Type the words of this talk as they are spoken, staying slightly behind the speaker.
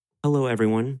Hello,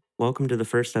 everyone. Welcome to the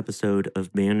first episode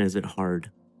of Man Is It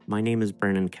Hard? My name is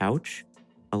Brennan Couch,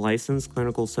 a licensed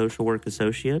clinical social work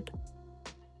associate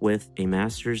with a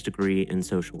master's degree in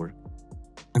social work.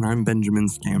 And I'm Benjamin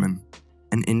Scammon,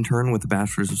 an intern with a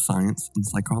bachelor's of science in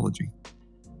psychology.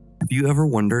 Have you ever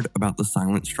wondered about the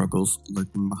silent struggles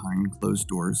lurking behind closed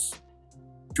doors?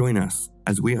 Join us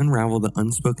as we unravel the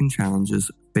unspoken challenges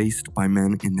faced by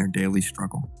men in their daily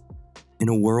struggle. In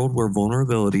a world where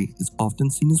vulnerability is often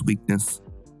seen as weakness,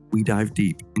 we dive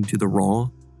deep into the raw,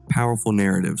 powerful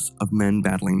narratives of men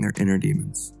battling their inner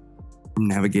demons. From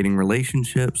navigating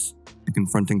relationships to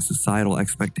confronting societal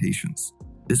expectations,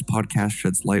 this podcast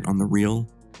sheds light on the real,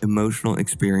 emotional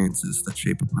experiences that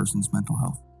shape a person's mental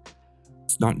health.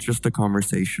 It's not just a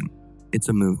conversation, it's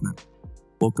a movement.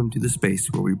 Welcome to the space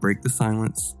where we break the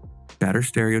silence, shatter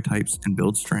stereotypes, and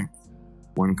build strength,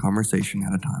 one conversation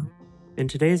at a time. In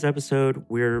today's episode,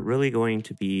 we're really going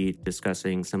to be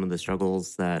discussing some of the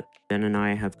struggles that Ben and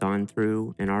I have gone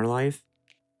through in our life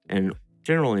and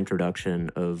general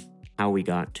introduction of how we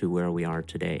got to where we are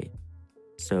today.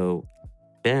 So,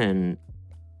 Ben,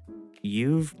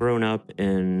 you've grown up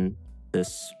in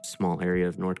this small area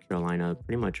of North Carolina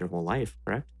pretty much your whole life,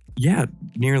 correct? Yeah,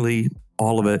 nearly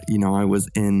all of it. I was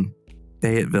in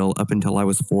Fayetteville up until I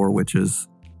was 4, which is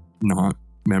not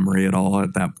memory at all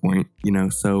at that point,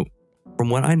 So from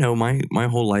what I know, my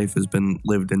whole life has been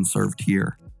lived and served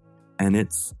here. And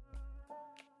it's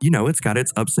got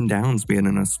its ups and downs being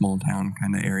in a small town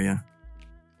kind of area.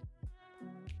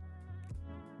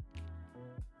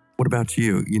 What about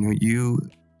you?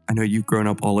 I know you've grown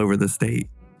up all over the state.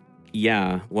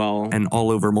 Yeah, well... And all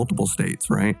over multiple states,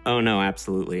 right? Oh, no,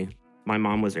 absolutely. My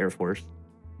mom was Air Force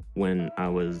when I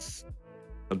was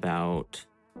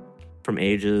from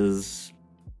ages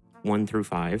 1 through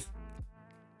 5.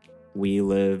 We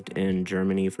lived in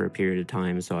Germany for a period of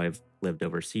time, so I've lived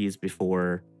overseas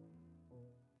before.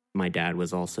 My dad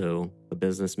was also a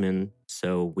businessman,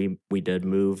 so we did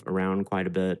move around quite a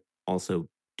bit, also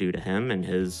due to him and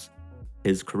his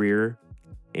career.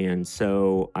 And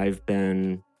so I've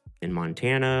been in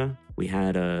Montana. We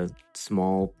had a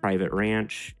small private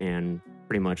ranch and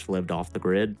pretty much lived off the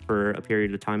grid for a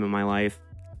period of time in my life.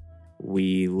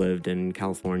 We lived in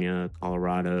California,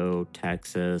 Colorado,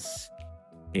 Texas,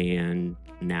 and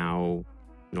now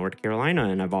North Carolina.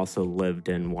 And I've also lived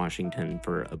in Washington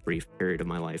for a brief period of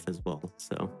my life as well.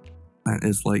 So that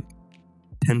is like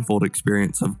tenfold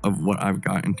experience of what I've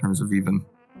got in terms of even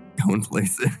going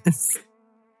places.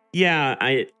 Yeah,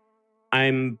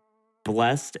 I'm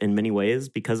blessed in many ways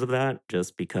because of that,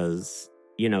 just because,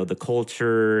 the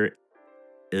culture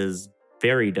is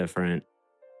very different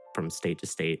from state to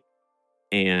state.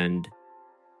 And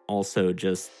also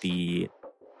just the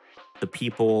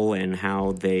people and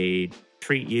how they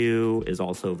treat you is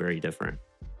also very different.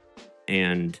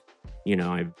 And,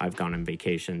 I've gone on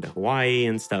vacation to Hawaii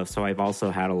and stuff. So I've also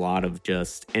had a lot of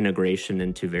just integration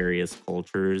into various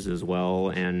cultures as well.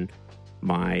 And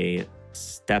my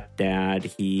stepdad,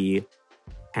 he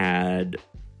had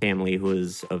family who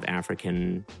was of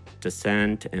African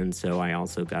descent. And so I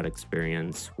also got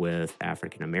experience with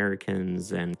African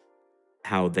Americans and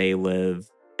how they live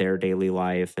their daily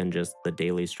life and just the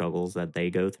daily struggles that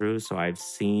they go through. So I've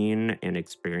seen and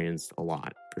experienced a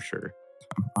lot for sure.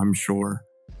 I'm sure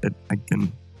that I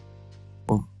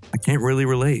can't really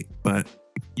relate, but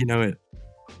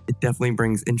it definitely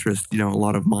brings interest. A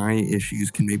lot of my issues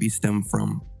can maybe stem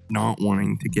from not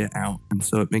wanting to get out. And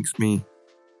so it makes me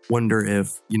wonder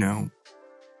if,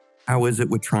 how is it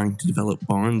with trying to develop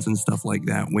bonds and stuff like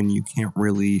that when you can't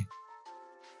really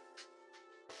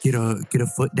get a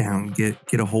foot down,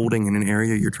 get a holding in an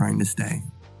area you're trying to stay?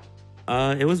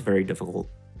 It was very difficult.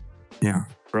 Yeah.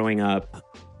 Growing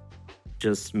up,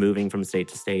 just moving from state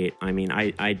to state. I mean,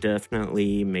 I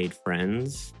definitely made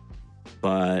friends,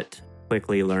 but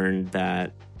quickly learned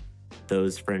that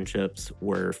those friendships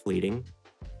were fleeting.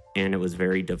 And it was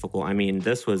very difficult. I mean,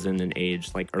 this was in an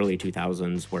age like early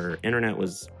 2000s where internet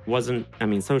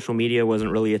social media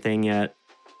wasn't really a thing yet.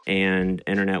 And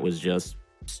internet was just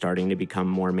starting to become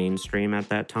more mainstream at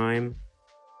that time.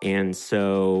 And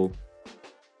so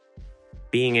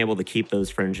being able to keep those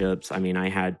friendships, I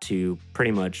had to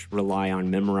pretty much rely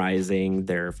on memorizing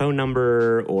their phone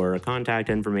number or contact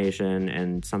information.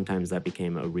 And sometimes that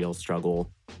became a real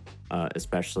struggle,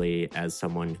 especially as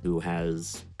someone who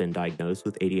has been diagnosed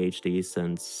with ADHD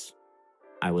since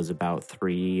I was about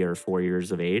 3 or 4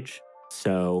 years of age.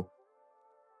 So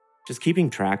just keeping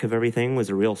track of everything was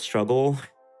a real struggle.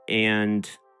 And,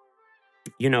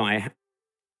 I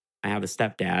have a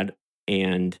stepdad,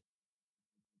 and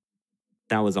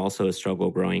that was also a struggle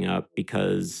growing up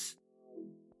because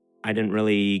I didn't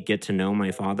really get to know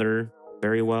my father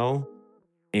very well.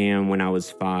 And when I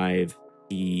was 5,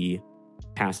 he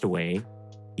passed away.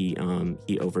 He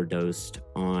overdosed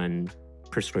on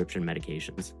prescription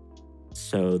medications.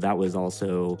 So that was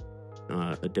also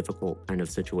a difficult kind of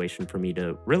situation for me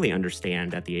to really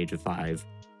understand at the age of 5.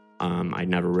 I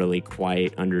never really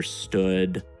quite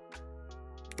understood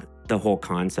the whole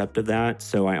concept of that.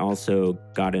 So I also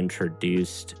got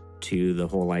introduced to the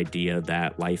whole idea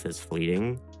that life is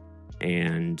fleeting.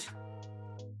 And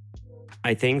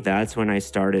I think that's when I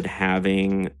started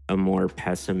having a more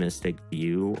pessimistic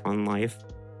view on life.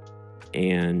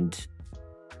 And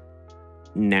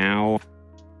now,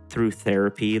 through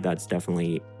therapy, that's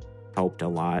definitely helped a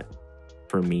lot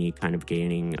for me kind of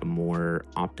gaining a more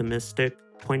optimistic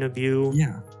point of view.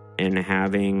 Yeah. And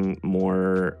having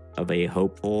more of a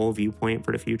hopeful viewpoint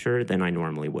for the future than I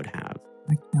normally would have.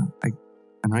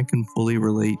 I can fully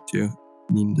relate to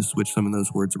needing to switch some of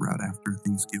those words around after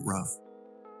things get rough.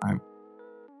 I've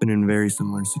been in very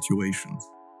similar situations.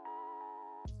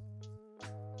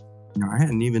 I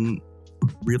hadn't even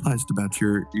realized about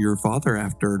your father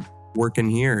after working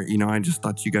here. I just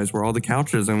thought you guys were all the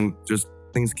couches and just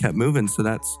things kept moving. So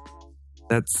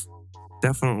that's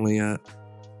definitely a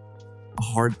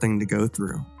hard thing to go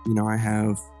through.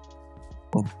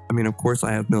 Of course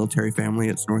I have military family.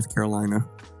 It's North Carolina.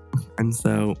 And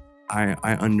so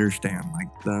I understand like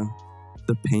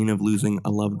the pain of losing a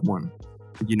loved one.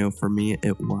 For me,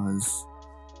 it was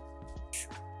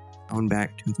going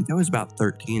back to, I think I was about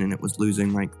 13, and it was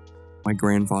losing like my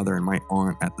grandfather and my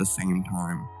aunt at the same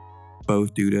time,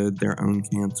 both due to their own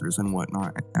cancers and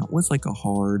whatnot. And that was like a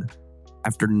hard,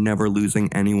 after never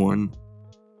losing anyone,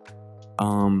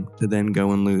 to then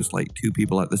go and lose like 2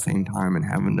 people at the same time and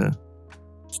having to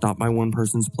stop by one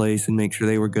person's place and make sure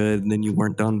they were good. And then you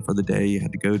weren't done for the day. You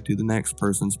had to go to the next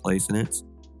person's place. And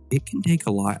it can take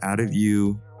a lot out of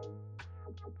you,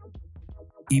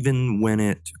 even when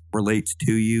it relates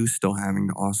to you, still having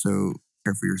to also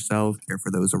care for yourself, care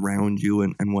for those around you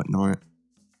and whatnot.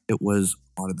 It was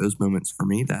a lot of those moments for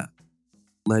me that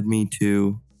led me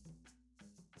to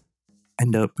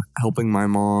end up helping my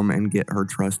mom and get her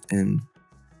trust in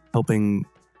helping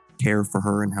care for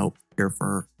her and help care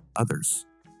for others.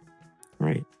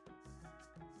 Right.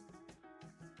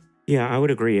 Yeah, I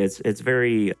would agree. It's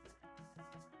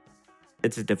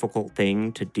a difficult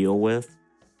thing to deal with.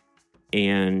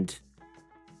 And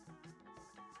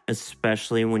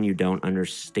especially when you don't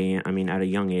understand, at a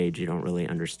young age, you don't really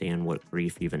understand what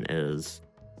grief even is.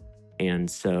 And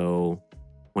so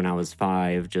when I was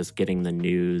 5, just getting the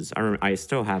news, I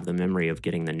still have the memory of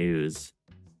getting the news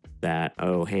that,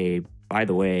 oh, hey, by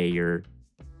the way, your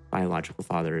biological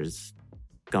father is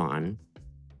gone.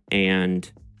 And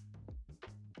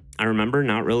I remember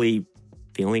not really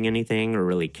feeling anything or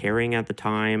really caring at the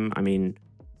time.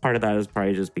 Part of that is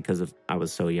probably just because I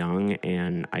was so young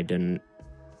and I didn't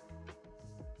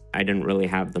really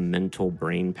have the mental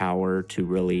brain power to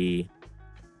really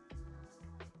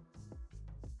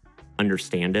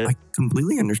understand it. I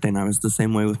completely understand. I was the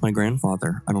same way with my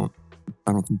grandfather. I don't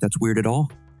think that's weird at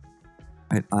all.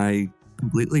 I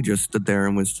completely just stood there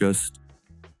and was just,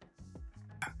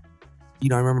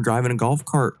 I remember driving a golf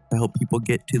cart to help people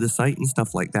get to the site and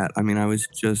stuff like that. I was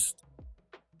just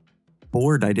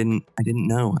bored. I didn't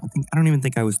know. I don't even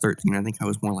think I was 13. I think I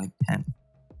was more like 10.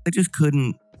 I just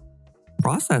couldn't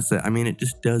process it. It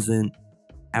just doesn't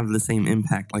have the same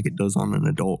impact like it does on an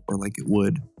adult, or like it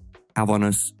would have on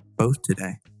us both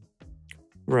today.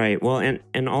 Right. Well,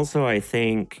 and also I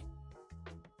think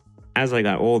as I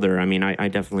got older, I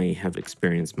definitely have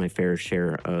experienced my fair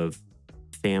share of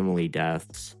family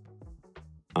deaths.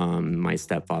 My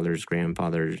stepfather's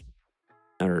father,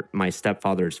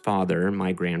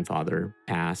 my grandfather,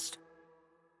 passed.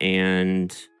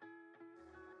 And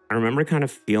I remember kind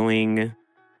of feeling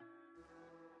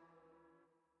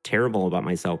terrible about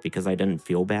myself because I didn't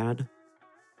feel bad.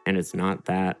 And it's not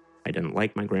that I didn't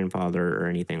like my grandfather or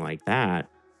anything like that.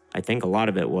 I think a lot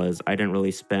of it was I didn't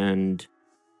really spend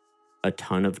a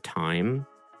ton of time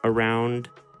around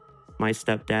my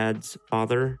stepdad's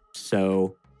father.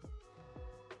 So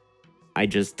I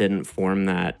just didn't form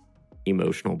that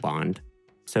emotional bond,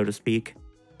 so to speak.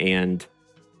 And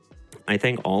I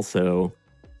think also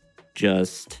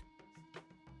just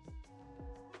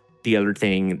the other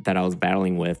thing that I was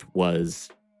battling with was,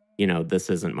 this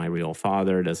isn't my real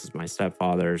father. This is my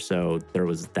stepfather. So there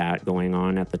was that going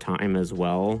on at the time as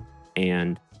well.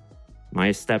 And my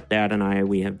stepdad and I,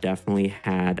 we have definitely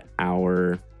had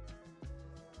our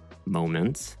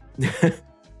moments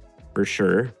for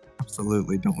sure.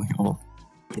 Absolutely, don't we all?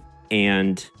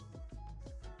 And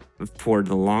for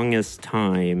the longest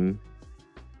time,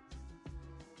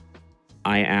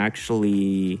 I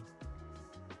actually,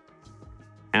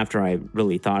 after I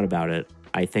really thought about it,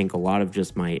 I think a lot of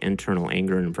just my internal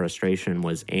anger and frustration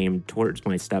was aimed towards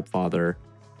my stepfather.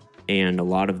 And a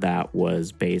lot of that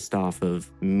was based off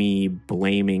of me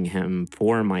blaming him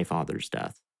for my father's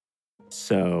death.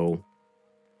 So,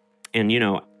 and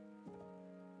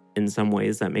in some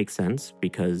ways that makes sense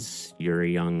because you're a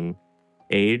young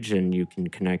age and you can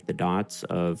connect the dots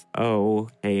of, oh,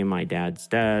 hey, my dad's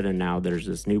dead and now there's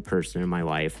this new person in my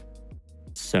life.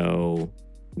 So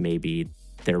maybe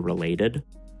they're related,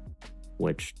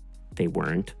 which they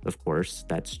weren't, of course.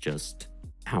 That's just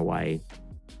how I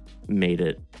made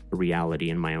it a reality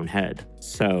in my own head.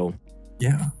 So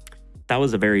Yeah. that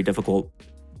was a very difficult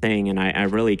thing. And I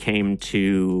really came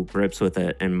to grips with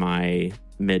it in my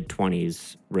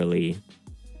mid-20s, really,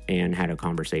 and had a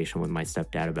conversation with my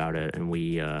stepdad about it. And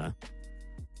we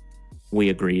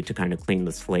agreed to kind of clean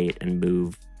the slate and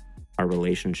move our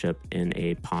relationship in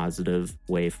a positive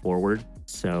way forward.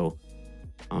 So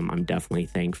I'm definitely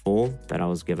thankful that I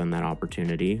was given that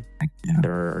opportunity. Yeah.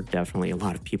 There are definitely a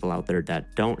lot of people out there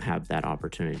that don't have that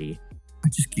opportunity. I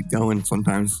just keep going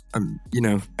sometimes, and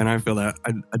I feel that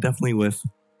I definitely with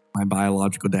my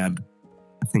biological dad.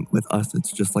 I think with us,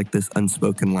 it's just like this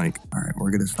unspoken, like, all right,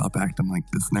 we're going to stop acting like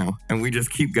this now. And we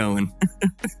just keep going.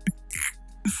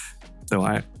 So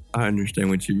I understand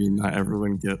what you mean. Not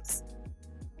everyone gets,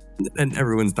 and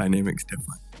everyone's dynamic's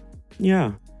different.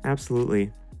 Yeah,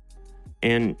 absolutely.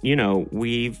 And,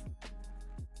 we've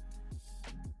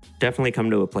definitely come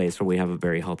to a place where we have a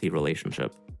very healthy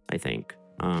relationship, I think.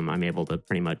 I'm able to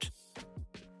pretty much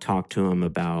talk to him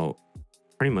about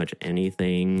pretty much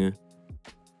anything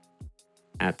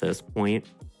at this point.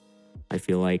 I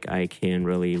feel like I can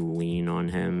really lean on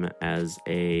him as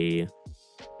a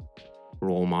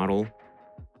role model,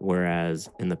 whereas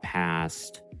in the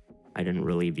past, I didn't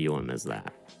really view him as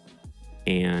that.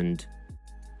 And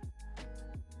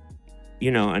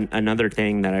another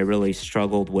thing that I really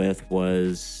struggled with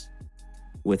was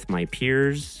with my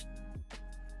peers.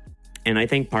 And I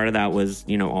think part of that was,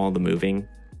 all the moving.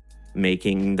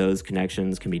 Making those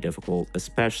connections can be difficult,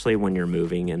 especially when you're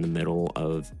moving in the middle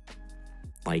of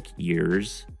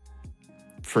years.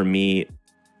 For me,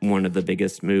 one of the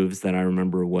biggest moves that I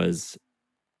remember was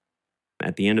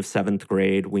at the end of 7th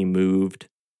grade, we moved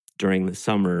during the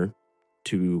summer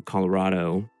to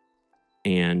Colorado.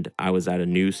 And I was at a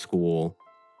new school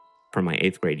for my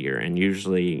 8th grade year. And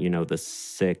usually, the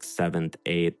 6th, 7th,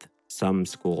 8th, some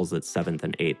schools it's 7th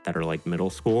and 8th that are like middle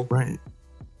school. Right.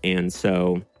 And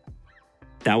so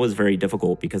that was very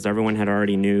difficult because everyone had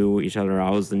already knew each other. I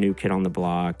was the new kid on the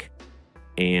block.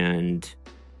 And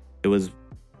it was,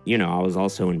 I was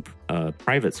also in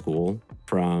private school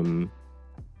from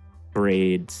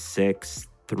grade 6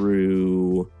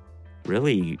 through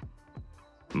really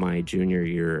my junior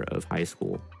year of high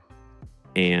school.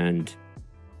 And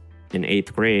in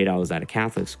 8th grade, I was at a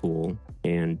Catholic school.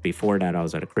 And before that, I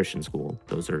was at a Christian school.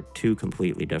 Those are two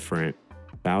completely different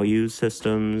value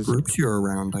systems. Groups you're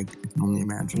around, I can only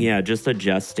imagine. Yeah, just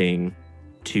adjusting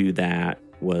to that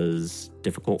was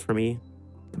difficult for me.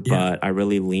 Yeah. But I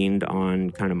really leaned on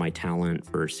kind of my talent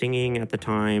for singing at the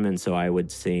time. And so I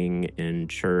would sing in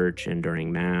church and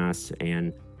during Mass.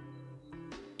 And,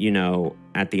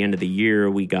 at the end of the year,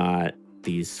 we got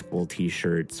these school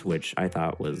t-shirts, which I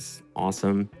thought was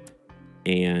awesome.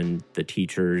 And the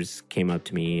teachers came up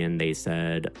to me and they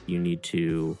said, you need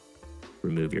to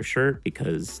remove your shirt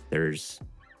because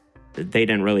they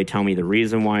didn't really tell me the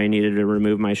reason why I needed to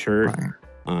remove my shirt.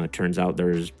 Right. Turns out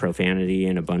there's profanity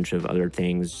and a bunch of other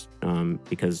things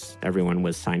because everyone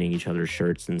was signing each other's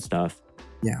shirts and stuff.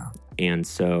 Yeah. And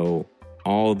so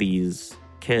all these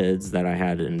kids that I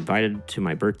had invited to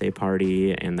my birthday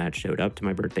party and that showed up to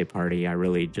my birthday party, I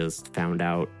really just found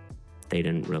out they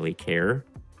didn't really care.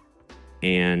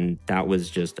 And that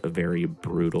was just a very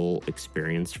brutal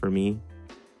experience for me.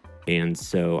 And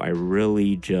so I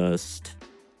really just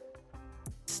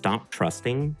stopped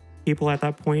trusting people at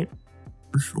that point.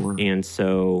 For sure. And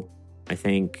so I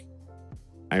think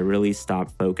I really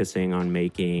stopped focusing on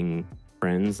making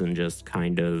friends and just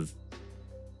kind of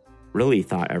really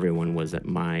thought everyone was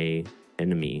my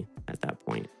enemy at that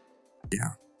point.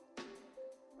 Yeah.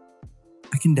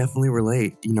 I can definitely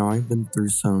relate. I've been through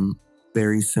some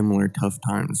very similar tough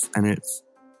times. And it's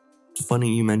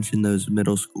funny you mentioned those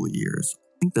middle school years.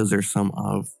 I think those are some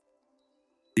of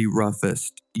the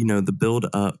roughest. The build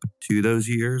up to those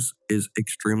years is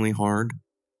extremely hard.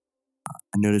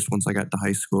 I noticed once I got to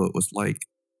high school, it was like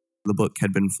the book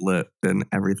had been flipped and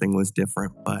everything was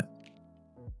different. But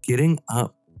getting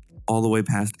up all the way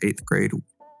past 8th grade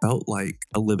felt like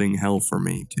a living hell for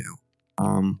me too.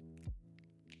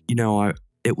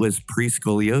 it was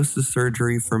pre-scoliosis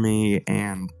surgery for me,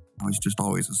 and I was just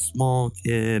always a small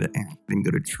kid, and I didn't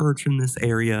go to church in this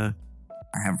area.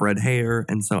 I have red hair,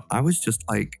 and so I was just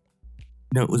like,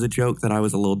 it was a joke that I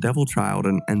was a little devil child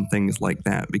and things like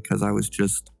that, because I was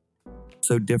just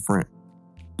so different,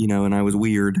 and I was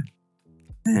weird.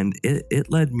 And it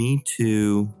led me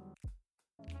to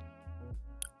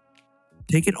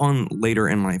take it on later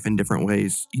in life in different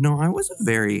ways. I was a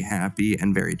very happy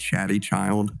and very chatty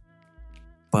child,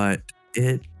 but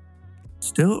it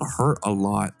still hurt a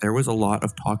lot. There was a lot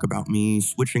of talk about me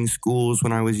switching schools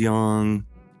when I was young.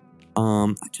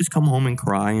 I'd just come home and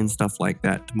cry and stuff like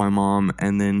that to my mom,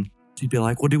 and then she'd be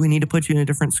like, well, do we need to put you in a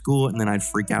different school? And then I'd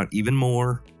freak out even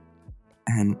more,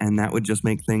 and that would just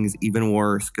make things even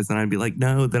worse, because then I'd be like,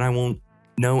 no, then I won't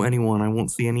know anyone. I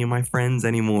won't see any of my friends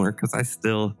anymore, because I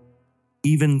still,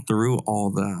 even through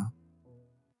all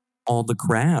the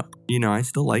crap, I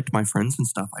still liked my friends and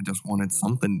stuff. I just wanted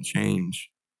something to change.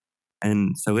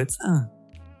 And so it's a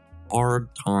hard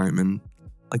time. And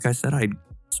like I said, I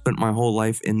spent my whole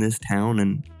life in this town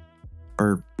in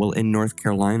North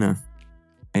Carolina.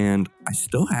 And I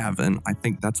still have. And I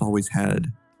think that's always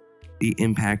had the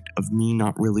impact of me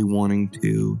not really wanting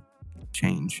to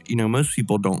change. Most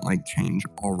people don't like change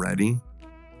already.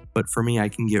 But for me, I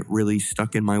can get really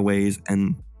stuck in my ways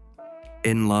and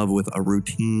in love with a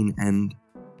routine and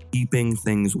keeping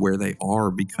things where they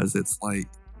are, because it's like,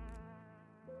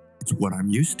 it's what I'm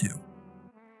used to.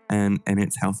 And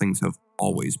it's how things have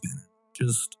always been.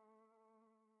 Just,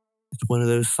 it's one of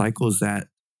those cycles that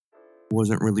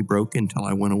wasn't really broken until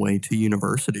I went away to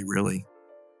university, really.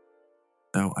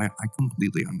 So I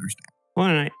completely understand. Well,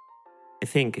 and I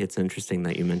think it's interesting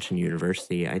that you mentioned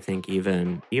university. I think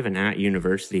even at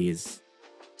universities,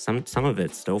 some of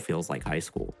it still feels like high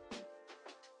school.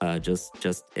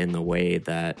 Just in the way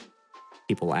that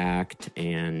people act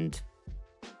and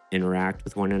interact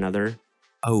with one another.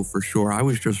 Oh, for sure. I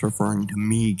was just referring to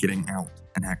me getting out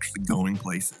and actually going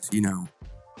places.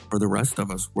 For the rest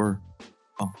of us,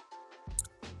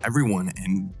 everyone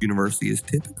in university is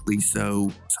typically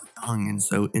so young and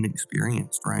so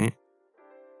inexperienced, right?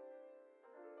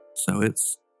 So it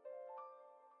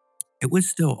was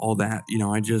still all that.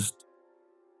 I just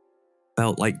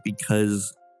felt like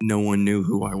because no one knew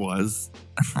who I was,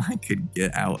 I could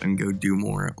get out and go do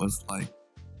more. It was like,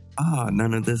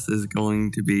 none of this is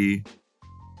going to be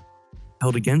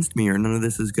held against me, or none of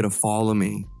this is going to follow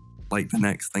me like the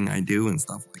next thing I do and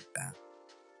stuff like that,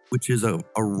 which is a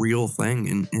real thing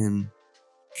in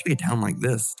actually a town like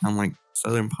this, town like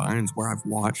Southern Pines, where I've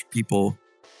watched people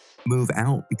move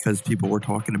out because people were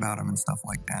talking about them and stuff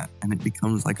like that. And it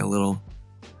becomes like a little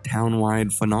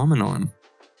town-wide phenomenon.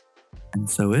 And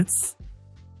so it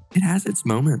has its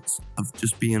moments of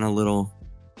just being a little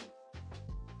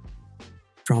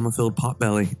drama-filled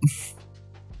potbelly.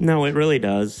 No, it really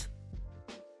does.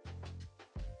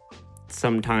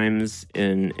 Sometimes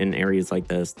in areas like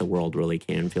this, the world really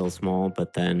can feel small.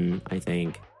 But then I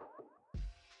think,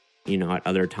 at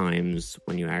other times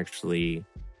when you actually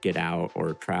get out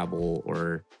or travel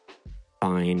or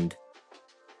find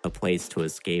a place to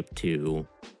escape to,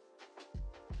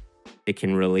 it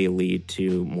can really lead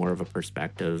to more of a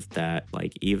perspective that,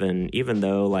 like, even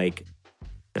though, like,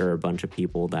 there are a bunch of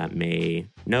people that may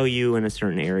know you in a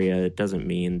certain area, it doesn't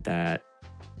mean that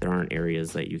there aren't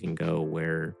areas that you can go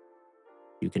where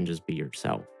you can just be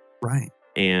yourself. Right.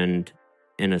 And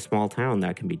in a small town,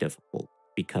 that can be difficult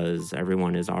because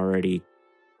everyone is already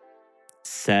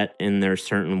set in their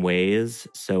certain ways.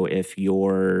 So if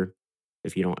you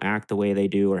don't act the way they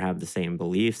do or have the same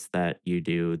beliefs that you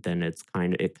do, then it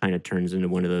kind of turns into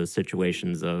one of those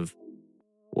situations of,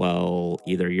 well,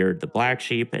 either you're the black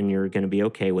sheep and you're going to be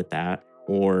okay with that,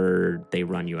 or they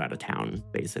run you out of town,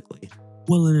 basically.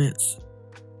 Well, and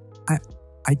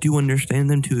I do understand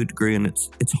them to a degree, and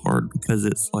it's hard because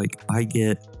it's like I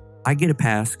get a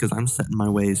pass because I'm set in my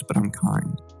ways, but I'm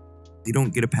kind. They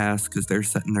don't get a pass because they're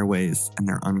set in their ways and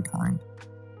they're unkind.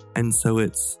 And so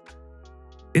it's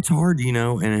hard,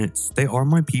 and they are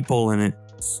my people, and it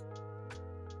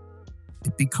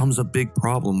becomes a big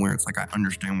problem where it's like I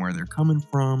understand where they're coming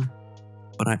from,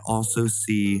 but I also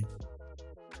see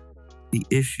the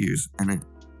issues, and it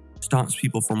stops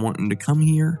people from wanting to come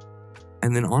here.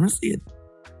 And then honestly, it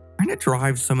kind of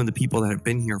drives some of the people that have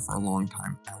been here for a long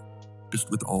time out,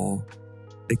 just with all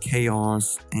the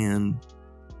chaos and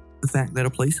the fact that a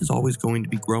place is always going to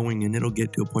be growing, and it'll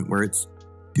get to a point where it's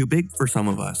too big for some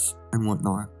of us and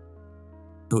whatnot.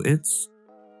 So it's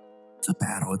a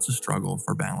battle. It's a struggle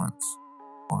for balance,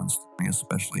 constantly,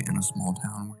 especially in a small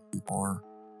town where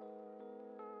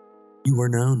you are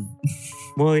known.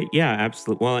 Well, yeah,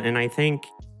 absolutely. Well, and I think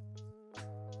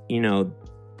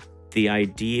the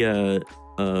idea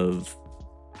of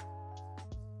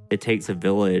it takes a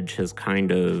village has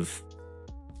kind of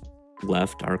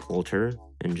left our culture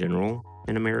in general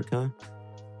in America.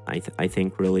 I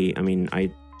think really,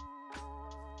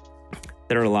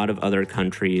 there are a lot of other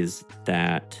countries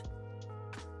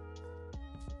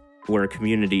where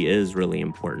community is really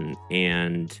important,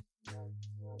 and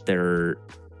they're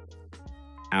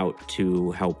out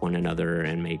to help one another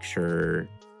and make sure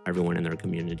everyone in their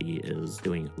community is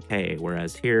doing okay.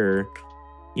 Whereas here,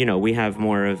 we have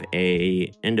more of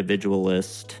a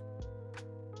individualist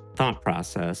thought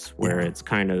process where it's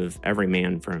kind of every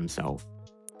man for himself.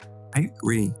 I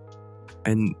agree.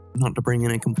 And not to bring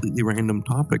in a completely random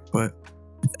topic, but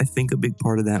I think a big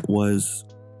part of that was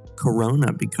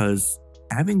Corona, because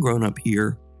having grown up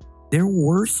here, there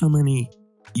were so many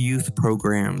youth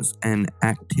programs and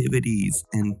activities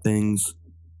and things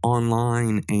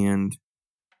online, and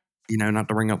not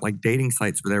to bring up like dating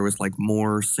sites, but there was like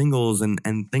more singles and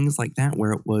things like that,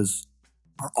 where it was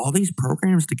all these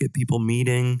programs to get people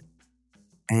meeting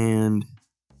and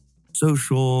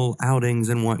social outings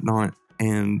and whatnot,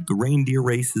 and the reindeer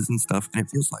races and stuff. And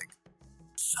it feels like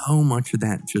so much of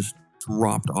that just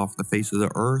dropped off the face of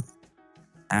the earth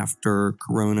after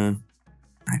Corona.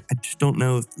 I just don't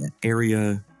know if that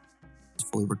area is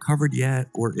fully recovered yet,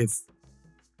 or if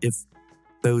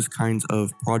those kinds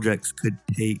of projects could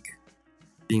take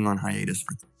being on hiatus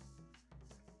for.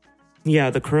 Yeah,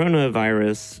 the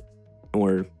coronavirus,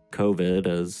 or COVID,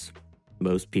 as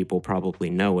most people probably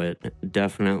know it,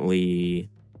 definitely.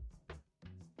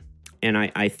 And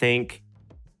I think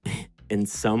in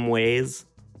some ways,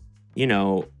 in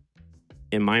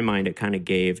my mind, it kind of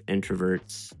gave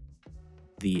introverts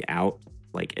the out.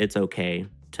 Like, it's okay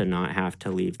to not have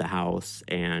to leave the house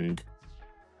and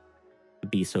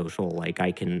be social. Like,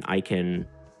 I can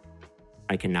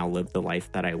now live the life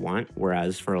that I want.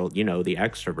 Whereas for, the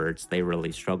extroverts, they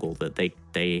really struggled. That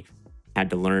they had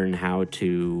to learn how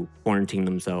to quarantine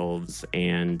themselves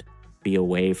and be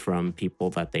away from people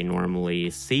that they normally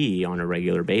see on a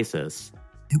regular basis.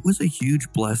 It was a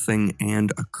huge blessing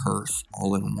and a curse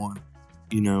all in one.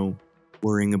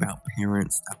 Worrying about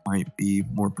parents that might be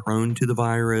more prone to the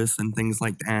virus and things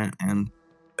like that, and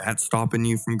that's stopping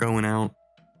you from going out.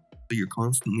 So you're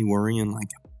constantly worrying, like,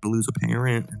 to lose a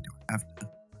parent, and do I have to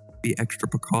be extra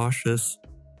precautious?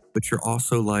 But you're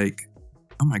also like,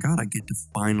 oh my God, I get to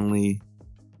finally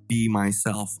be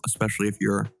myself, especially if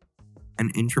you're an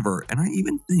introvert. And I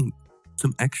even think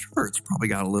some extroverts probably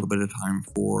got a little bit of time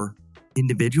for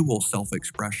individual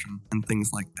self-expression and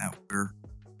things like that, where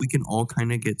we can all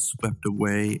kind of get swept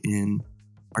away in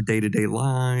our day-to-day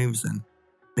lives and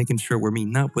making sure we're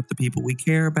meeting up with the people we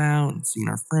care about and seeing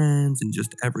our friends and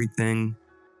just everything.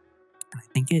 And I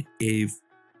think it gave,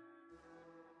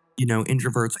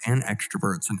 introverts and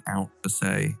extroverts an out to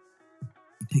say,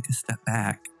 take a step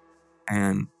back,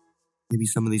 and maybe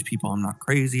some of these people I'm not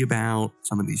crazy about,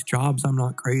 some of these jobs I'm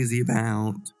not crazy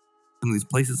about, some of these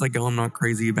places I go I'm not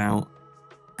crazy about.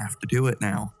 I have to do it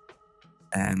now.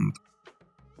 And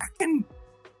that can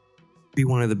be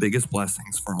one of the biggest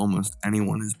blessings for almost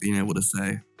anyone, is being able to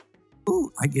say, oh,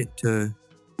 I get to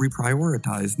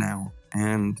reprioritize now,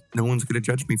 and no one's going to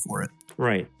judge me for it.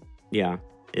 Right. Yeah.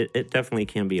 It definitely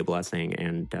can be a blessing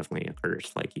and definitely a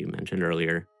curse, like you mentioned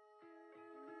earlier.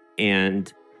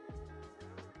 And,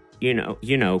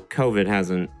 COVID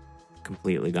hasn't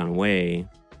completely gone away,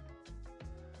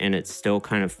 and it still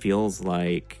kind of feels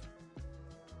like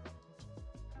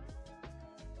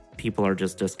people are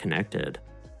just disconnected.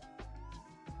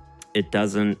 It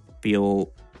doesn't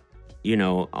feel,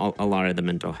 a lot of the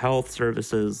mental health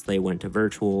services, they went to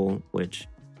virtual, which,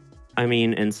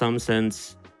 in some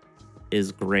sense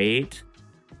is great.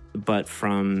 But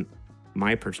from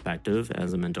my perspective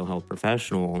as a mental health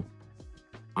professional,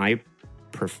 I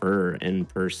prefer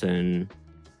in-person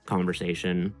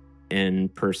conversation,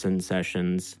 in-person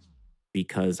sessions,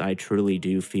 because I truly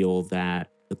do feel that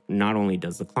not only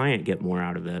does the client get more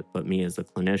out of it, but me as a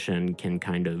clinician can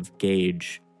kind of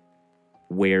gauge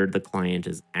where the client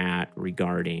is at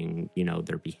regarding,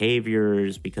 their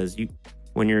behaviors. Because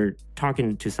when you're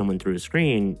talking to someone through a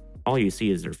screen, all you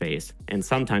see is their face. And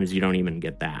sometimes you don't even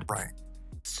get that. Right.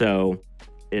 So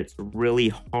it's really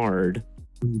hard.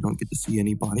 You don't get to see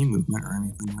any body movement or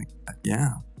anything like that.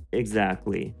 Yeah.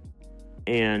 Exactly.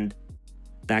 And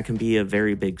that can be a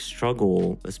very big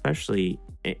struggle, especially,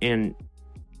 and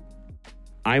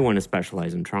I want to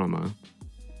specialize in trauma.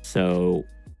 So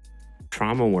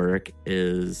trauma work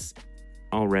is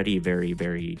already very,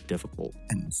 very difficult.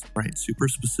 And right, super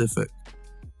specific.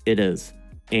 It is.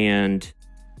 And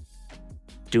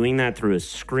doing that through a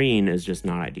screen is just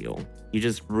not ideal. You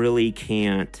just really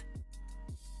can't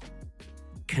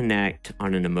connect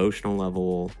on an emotional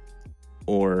level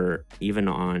or even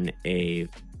on a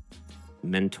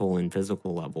mental and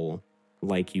physical level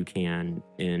like you can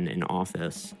in an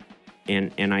office.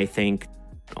 And I think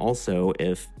also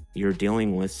if you're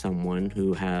dealing with someone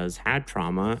who has had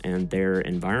trauma and their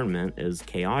environment is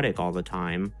chaotic all the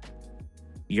time,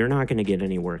 you're not going to get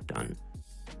any work done.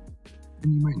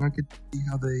 And you might not get to see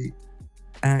how they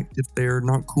act if they're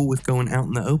not cool with going out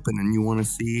in the open, and you want to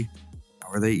see how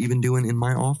are they even doing in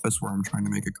my office where I'm trying to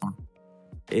make a comment.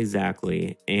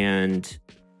 Exactly. And,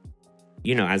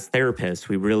 you know, as therapists,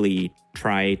 we really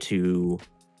try to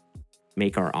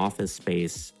make our office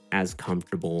space as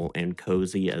comfortable and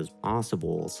cozy as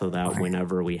possible so that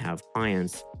whenever we have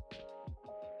clients,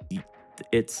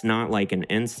 it's not like an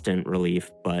instant relief,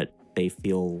 but they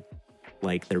feel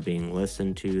like they're being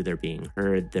listened to, they're being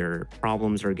heard, their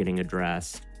problems are getting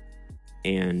addressed,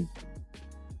 and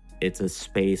it's a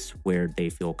space where they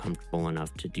feel comfortable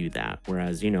enough to do that.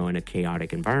 Whereas, you know, in a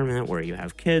chaotic environment where you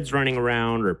have kids running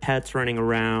around or pets running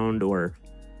around or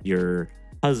your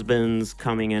husband's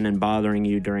coming in and bothering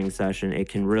you during session, it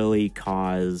can really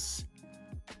cause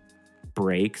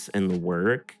breaks in the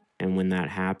work. And when that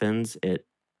happens, it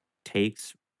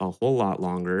takes a whole lot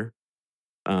longer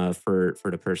for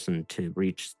the person to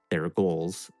reach their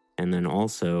goals. And then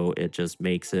also it just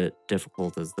makes it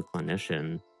difficult as the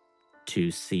clinician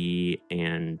to see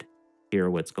and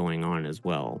hear what's going on as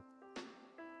well.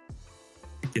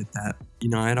 I get that. You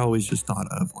know, I'd always just thought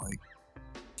of like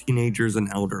teenagers and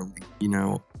elderly, you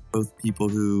know, both people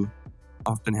who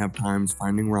often have times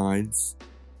finding rides.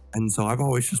 And so I've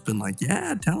always just been like,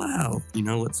 yeah, telehealth, you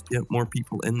know, let's get more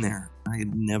people in there. I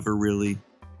had never really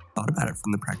thought about it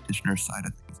from the practitioner side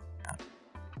of things like that.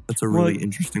 That's a really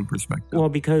interesting perspective. Well,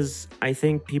 because I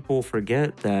think people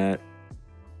forget that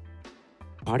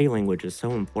body language is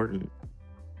so important,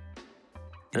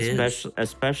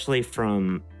 especially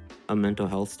from a mental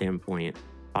health standpoint.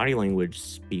 Body language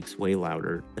speaks way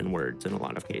louder than words in a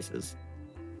lot of cases.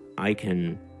 I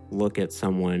can look at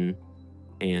someone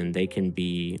and they can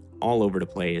be all over the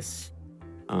place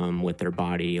with their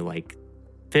body, like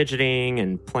fidgeting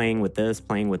and playing with this,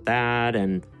 playing with that,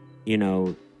 and, you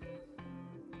know,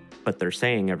 but they're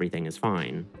saying everything is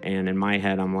fine. And in my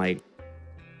head, I'm like,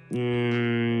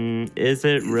 is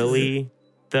it really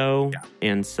though? Yeah.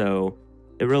 And so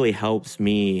it really helps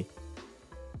me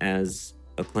as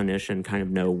a clinician kind of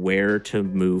know where to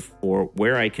move or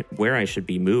where I should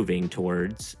be moving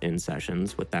towards in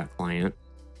sessions with that client,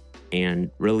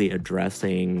 and really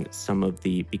addressing some of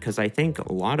because I think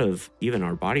a lot of even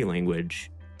our body language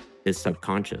is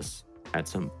subconscious at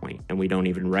some point, and we don't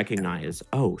even recognize,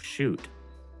 oh shoot,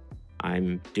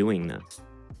 I'm doing this.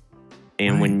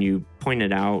 And when you point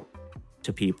it out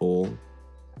to people,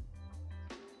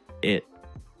 I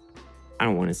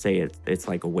don't want to say it's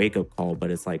like a wake-up call, but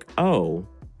it's like, oh,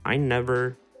 I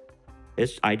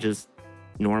just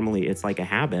normally, it's like a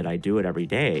habit. I do it every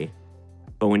day.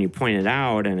 But when you point it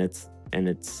out and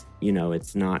it's, you know,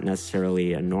 it's not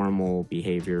necessarily a normal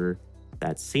behavior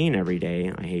that's seen every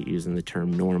day. I hate using the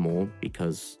term normal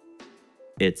because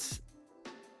it's...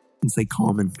 I'd say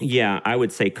common. Yeah, I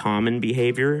would say common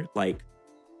behavior. Like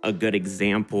a good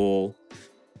example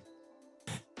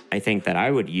I think that I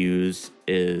would use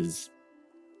is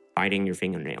biting your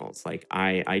fingernails. Like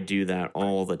I do that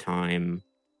all the time.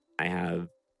 I have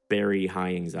very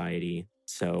high anxiety,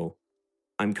 so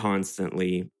I'm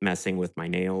constantly messing with my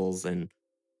nails and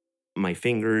my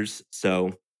fingers.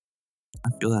 So I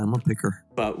feel that. I'm a picker.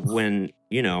 But when,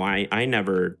 you know, I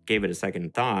never gave it a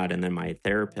second thought, and then my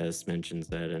therapist mentions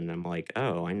it, and I'm like,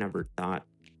 oh, I never thought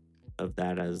of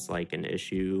that as like an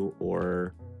issue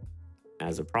or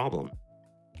as a problem.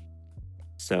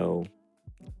 So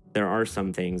there are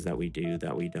some things that we do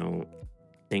that we don't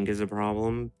think is a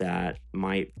problem that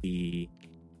might be,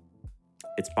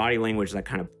 it's body language that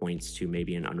kind of points to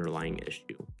maybe an underlying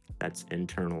issue that's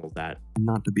internal that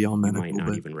not to be all medical, you might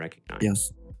not even recognize.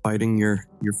 Yes, biting your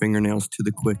fingernails to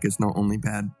the quick is not only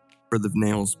bad for the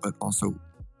nails, but also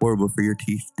horrible for your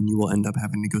teeth, and you will end up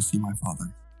having to go see my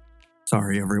father.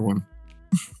 Sorry, everyone.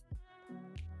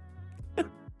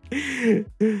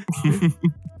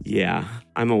 Yeah,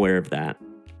 I'm aware of that.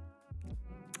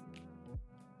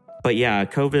 But yeah,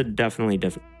 COVID definitely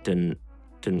didn't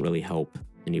really help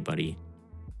anybody.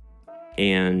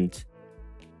 And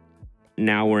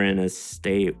now we're in a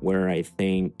state where I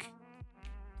think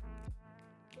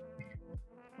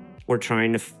we're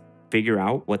trying to figure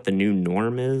out what the new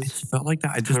norm is. It felt like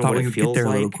that. I just thought we would get there a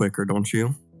little quicker, don't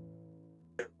you?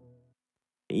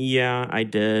 Yeah, I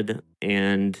did.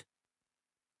 And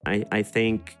I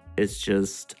think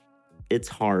it's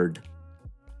hard.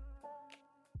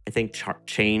 I think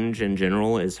change in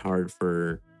general is hard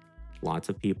for lots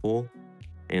of people.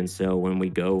 And so when we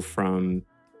go from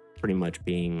pretty much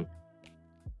being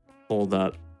pulled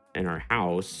up in our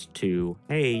house to,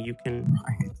 hey, you can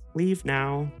leave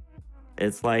now,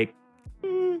 it's like,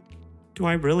 do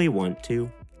I really want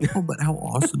to? Oh, but how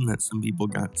awesome that some people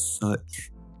got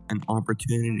such an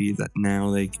opportunity that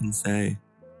now they can say,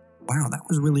 wow, that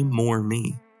was really more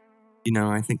me. You know,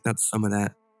 I think that's some of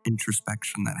that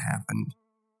introspection that happened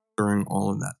during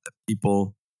all of that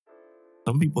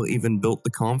some people even built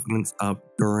the confidence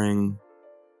up during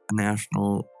a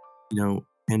national,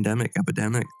 epidemic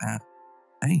that,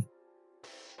 hey,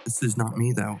 this is not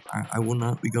me though. I will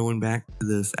not be going back to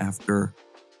this after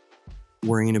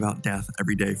worrying about death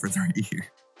every day for 3 years.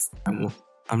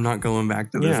 I'm not going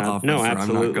back to this office. No, or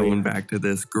absolutely. I'm not going back to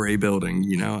this gray building.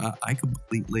 I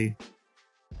completely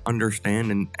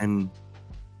understand, and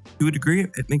to a degree,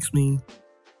 it makes me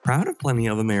proud of plenty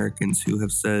of Americans who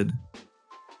have said,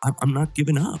 I'm not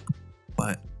giving up,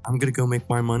 but I'm going to go make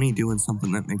my money doing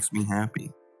something that makes me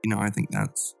happy. I think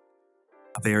that's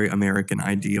a very American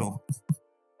ideal.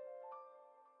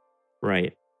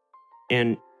 Right.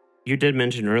 And you did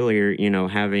mention earlier,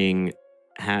 having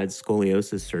had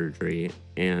scoliosis surgery,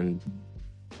 and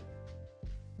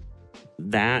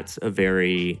that's a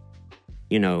very,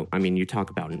 you talk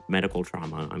about medical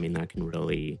trauma. That can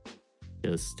really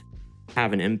just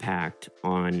have an impact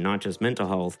on not just mental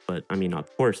health, but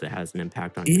of course it has an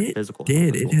impact on your physical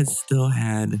health. It has still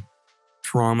had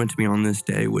trauma to me on this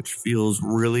day, which feels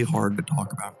really hard to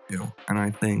talk about too. And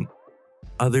I think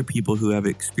other people who have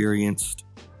experienced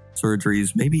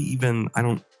surgeries, maybe even,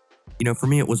 for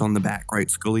me, it was on the back, right?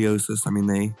 Scoliosis.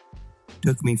 They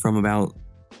took me from about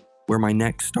where my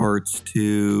neck starts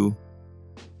to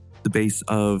the base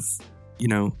of,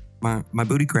 my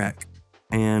booty crack.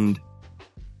 And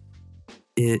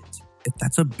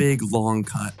that's a big, long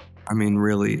cut.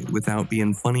 Really, without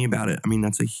being funny about it.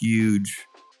 That's a huge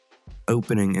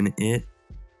opening, and it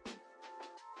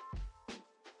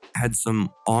had some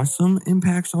awesome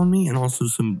impacts on me and also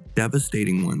some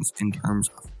devastating ones in terms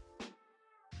of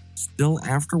still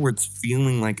afterwards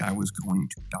feeling like I was going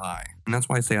to die. And that's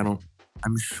why I say I'm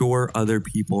sure other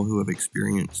people who have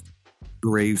experienced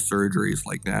grave surgeries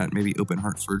like that, maybe open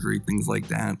heart surgery, things like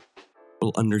that,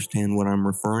 will understand what I'm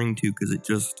referring to, because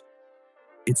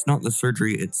it's not the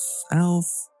surgery itself,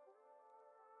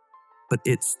 but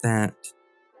it's that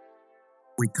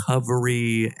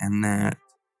recovery and that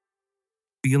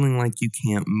feeling like you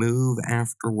can't move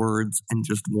afterwards and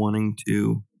just wanting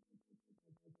to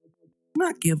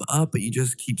not give up, but you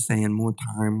just keep saying more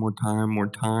time, more time, more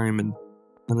time, and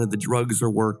none of the drugs are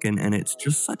working. And it's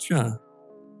just the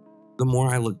more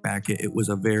I look back, it was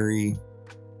a very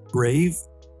brave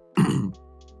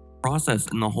process.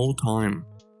 And the whole time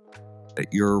that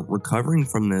you're recovering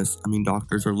from this,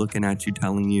 doctors are looking at you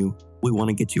telling you, we want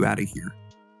to get you out of here,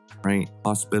 right?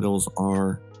 Hospitals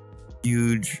are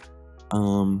hugely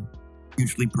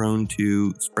prone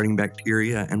to spreading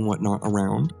bacteria and whatnot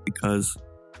around, because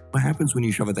what happens when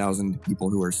you shove 1,000 people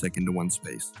who are sick into one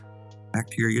space?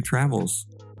 Bacteria travels.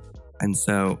 And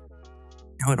so,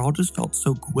 it all just felt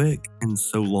so quick and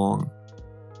so long.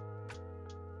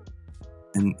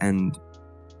 And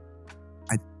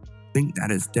I think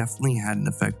that has definitely had an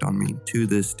effect on me to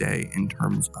this day in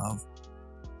terms of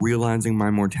realizing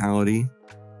my mortality,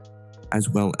 as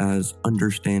well as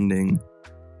understanding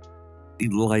the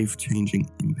life-changing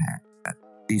impact that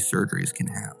these surgeries can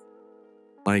have.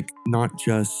 Like, not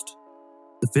just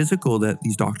the physical that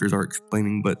these doctors are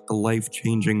explaining, but the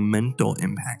life-changing mental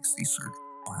impacts these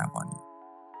surgeries will have on you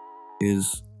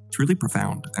is truly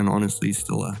profound, and honestly it's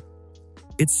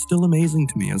still amazing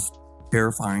to me. As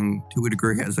terrifying to a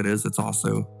degree as it is, it's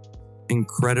also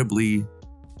incredibly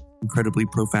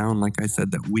profound, like I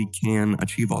said, that we can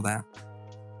achieve all that.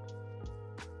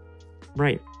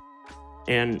 Right.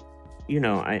 And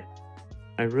I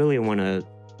really want to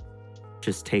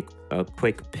just take a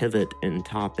quick pivot in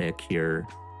topic here.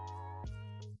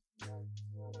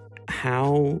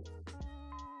 How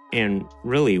and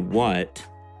really what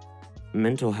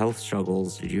mental health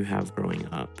struggles did you have growing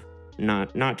up?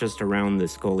 Not just around the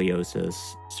scoliosis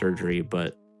surgery,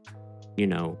 but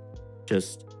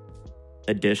just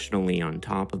additionally on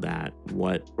top of that,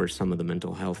 what were some of the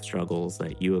mental health struggles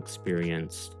that you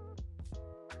experienced?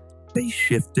 They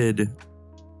shifted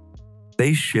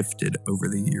over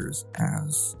the years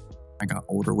as I got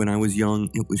older. When I was young,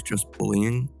 it was just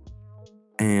bullying.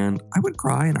 And I would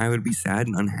cry and I would be sad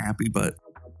and unhappy, but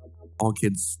all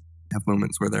kids have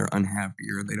moments where they're unhappy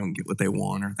or they don't get what they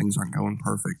want or things aren't going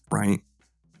perfect, right?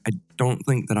 I don't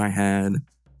think that I had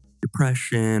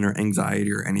depression or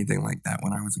anxiety or anything like that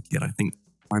when I was a kid. I think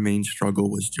my main struggle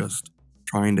was just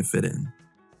trying to fit in.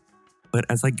 But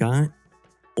as I got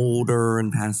older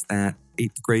and past that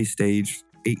eighth grade stage,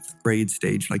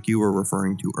 like you were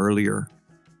referring to earlier,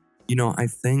 I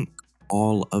think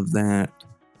all of that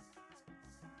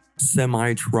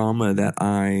semi-trauma that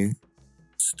I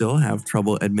still have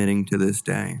trouble admitting to this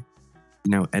day,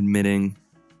 admitting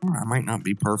I might not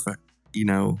be perfect,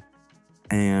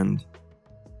 and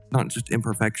not just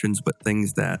imperfections, but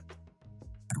things that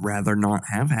I'd rather not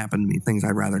have happened to me, things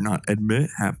I'd rather not admit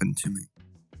happened to me.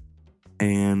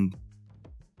 And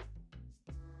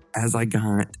as I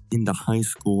got into high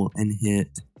school and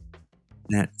hit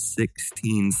that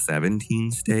 16,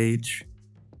 17 stage,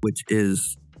 which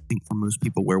is, I think for most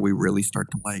people, where we really start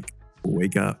to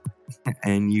wake up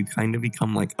and you kind of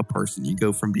become like a person. You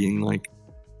go from being like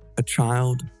a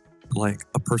child to like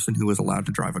a person who is allowed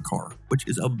to drive a car, which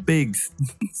is a big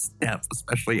step,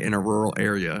 especially in a rural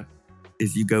area,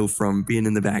 is you go from being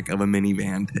in the back of a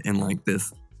minivan to in like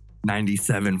this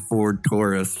 97 Ford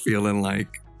Taurus feeling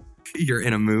like you're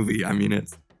in a movie. I mean,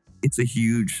 it's a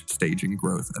huge stage in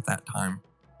growth at that time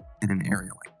in an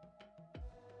area like that.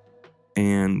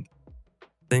 And I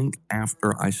think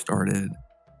after I started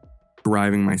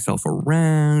driving myself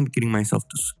around, getting myself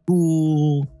to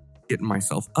school, getting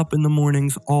myself up in the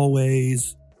mornings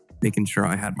always, making sure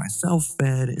I had myself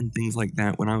fed and things like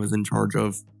that, when I was in charge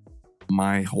of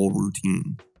my whole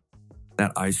routine,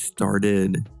 that I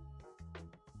started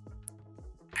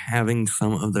having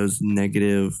some of those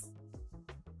negative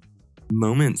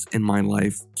moments in my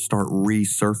life start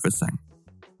resurfacing,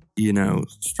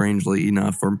 strangely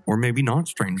enough, or maybe not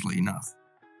strangely enough.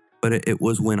 But it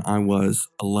was when I was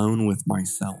alone with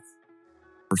myself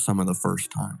for some of the first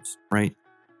times, right?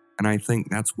 And I think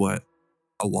that's what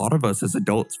a lot of us as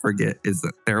adults forget, is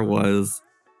that there was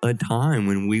a time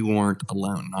when we weren't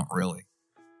alone. Not really,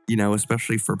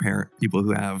 especially for people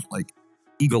who have like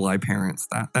eagle eye parents.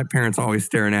 That parent's always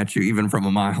staring at you, even from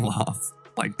a mile off.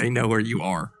 Like they know where you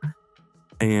are.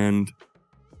 And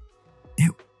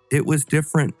it was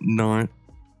different not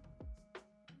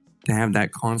to have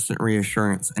that constant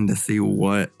reassurance and to see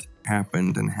what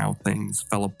happened and how things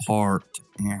fell apart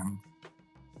and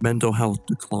mental health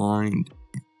declined,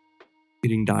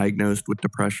 getting diagnosed with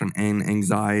depression and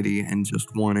anxiety and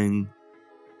just wanting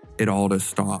it all to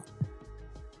stop.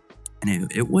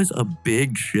 And it was a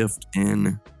big shift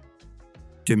in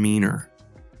demeanor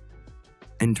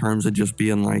in terms of just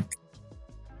being like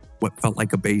what felt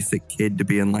like a basic kid to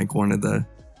being like one of the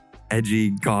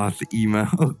edgy goth emo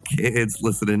kids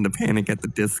listening to Panic at the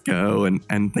Disco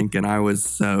and thinking I was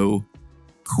so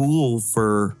cool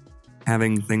for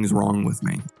having things wrong with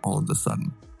me all of a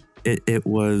sudden. It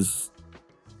was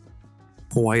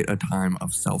quite a time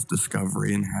of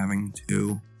self-discovery and having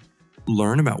to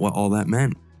learn about what all that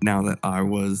meant now that I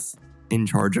was in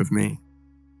charge of me.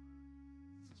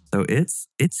 So it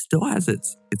still has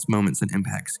its moments and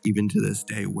impacts even to this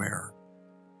day, where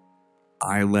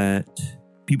I let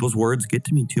people's words get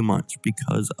to me too much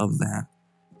because of that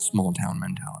small town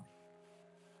mentality.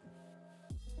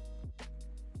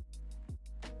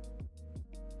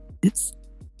 It's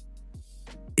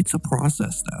a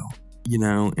process though,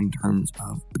 in terms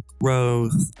of the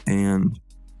growth and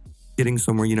getting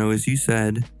somewhere. As you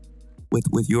said,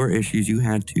 with your issues, you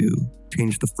had to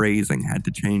change the phrasing, had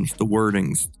to change the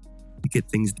wordings to get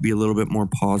things to be a little bit more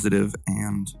positive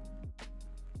and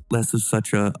less of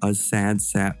such a sad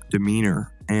sap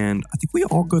demeanor. And I think we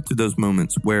all go through those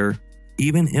moments where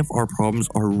even if our problems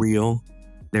are real,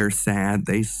 they're sad,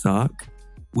 they suck,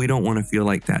 we don't want to feel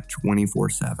like that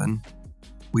 24/7.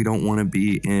 We don't want to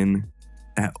be in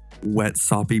that wet,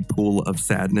 soppy pool of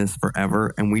sadness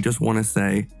forever. And we just want to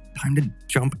say, time to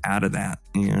jump out of that.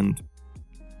 And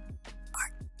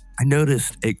I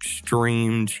noticed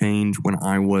extreme change when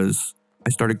I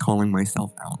started calling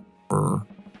myself out for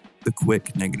the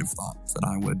quick negative thoughts that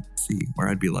I would see, where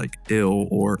I'd be like, ill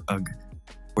or ugh,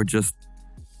 or just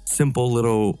simple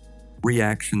little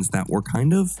reactions that were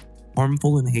kind of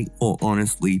harmful and hateful,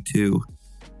 honestly, to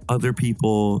other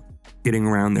people getting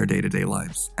around their day-to-day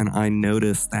lives. And I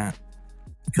noticed that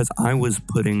because I was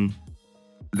putting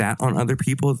that on other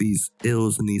people, these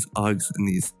ills and these uggs and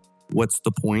these what's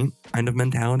the point kind of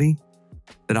mentality,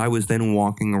 that I was then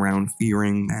walking around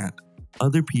fearing that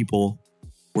other people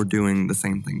were doing the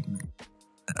same thing to me.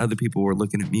 That other people were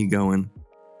looking at me going,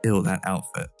 ew, that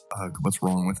outfit, ugh, what's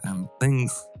wrong with him?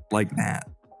 Things like that,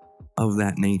 of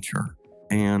that nature.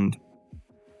 And,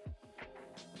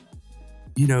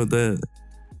 the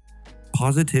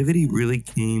positivity really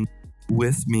came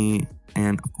with me,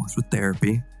 and of course with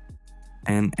therapy,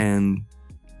 and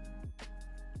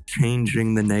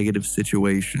changing the negative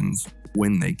situations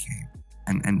when they came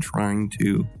and trying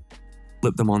to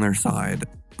flip them on their side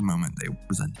the moment they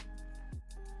presented.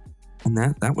 And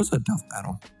that was a tough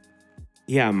battle.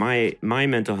 Yeah, my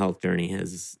mental health journey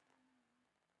has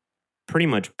pretty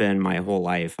much been my whole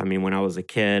life. I mean, when I was a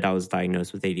kid, I was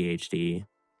diagnosed with ADHD.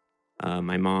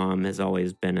 My mom has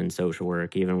always been in social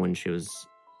work, even when she was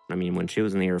in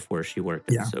the Air Force, she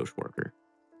worked as a social worker.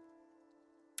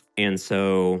 And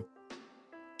so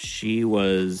she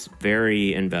was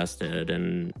very invested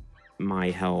in my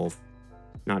health,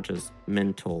 not just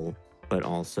mental, but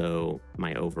also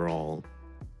my overall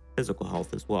physical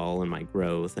health as well, and my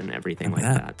growth and everything like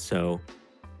that. So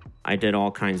I did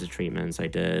all kinds of treatments. I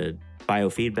did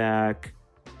biofeedback,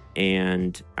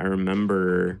 and I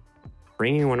remember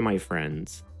bringing one of my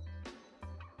friends,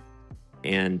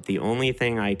 and the only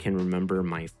thing I can remember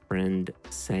my friend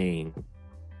saying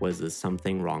was, "Is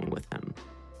something wrong with him?"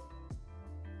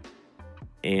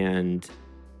 And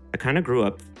I kind of grew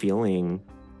up feeling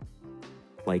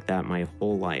like that my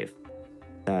whole life,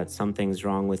 that something's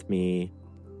wrong with me,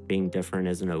 being different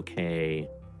isn't okay.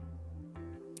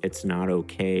 It's not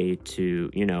okay to,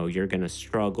 you're going to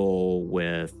struggle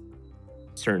with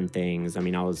certain things. I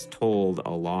mean, I was told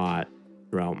a lot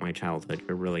throughout my childhood,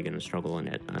 you're really going to struggle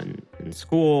in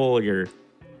school. You're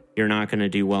not going to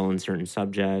do well in certain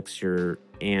subjects.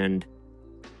 And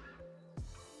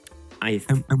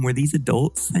were these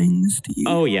adults saying this to you?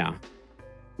 Oh, yeah.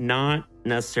 Not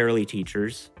necessarily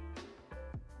teachers.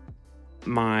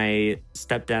 My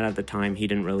stepdad at the time, he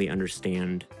didn't really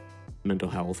understand mental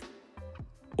health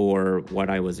or what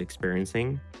I was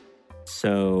experiencing.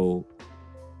 So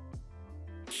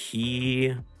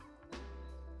he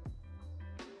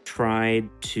tried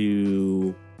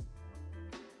to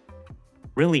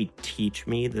really teach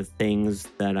me the things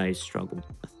that I struggled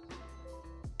with.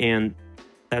 And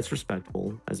that's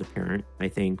respectful as a parent. I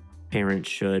think parents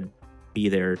should be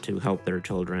there to help their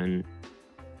children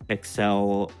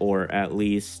excel, or at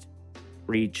least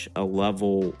reach a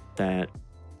level that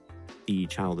the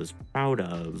child is proud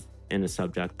of in a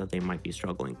subject that they might be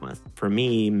struggling with. For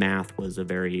me, math was a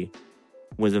very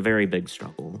big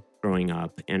struggle growing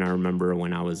up. And I remember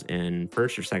when I was in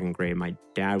first or second grade, my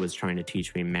dad was trying to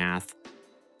teach me math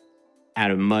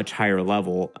at a much higher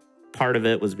level. Part of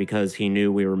it was because he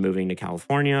knew we were moving to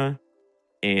California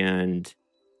and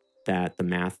that the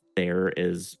math there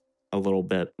is a little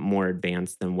bit more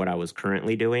advanced than what I was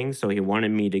currently doing. So he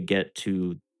wanted me to get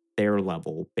to their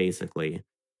level, basically.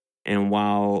 And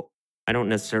while I don't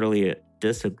necessarily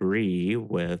disagree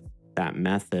with that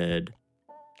method,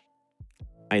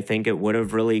 I think it would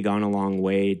have really gone a long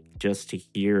way just to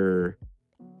hear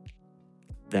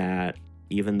that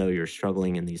even though you're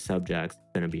struggling in these subjects,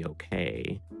 it's going to be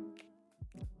okay.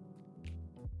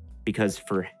 Because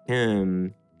for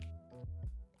him,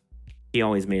 he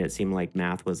always made it seem like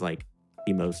math was like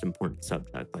the most important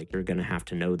subject. Like, you're going to have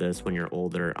to know this when you're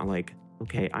older. I'm like,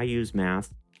 okay, I use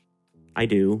math. I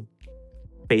do.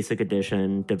 Basic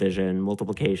addition, division,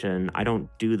 multiplication. I don't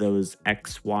do those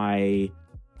X, Y...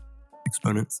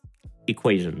 exponents.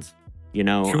 Equations.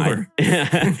 Sure.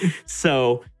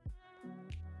 So...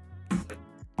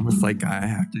 almost like I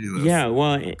have to do this. Yeah,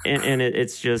 well, and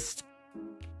it's just...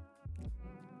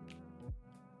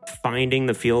 finding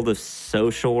the field of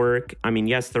social work. I mean,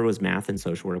 yes, there was math in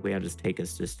social work. We had to take a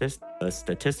statistics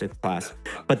class,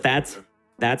 but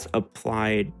that's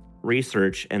applied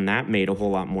research, and that made a whole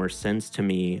lot more sense to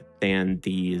me than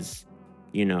these,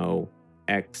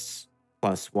 X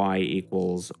plus Y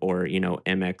equals, or,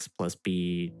 MX plus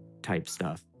B type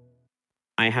stuff.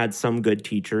 I had some good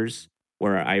teachers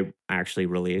where I actually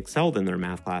really excelled in their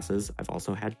math classes. I've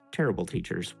also had terrible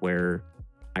teachers where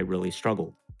I really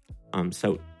struggled.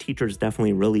 So teachers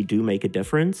definitely really do make a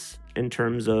difference in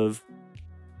terms of,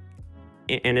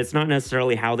 and it's not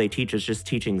necessarily how they teach, it's just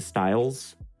teaching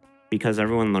styles, because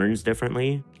everyone learns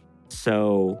differently.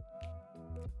 So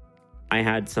I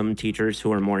had some teachers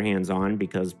who are more hands-on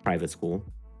because private school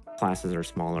classes are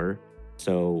smaller.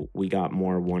 So we got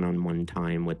more one-on-one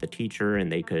time with the teacher, and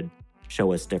they could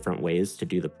show us different ways to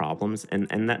do the problems.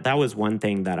 And that was one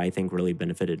thing that I think really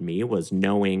benefited me, was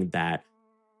knowing that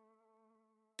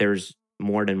there's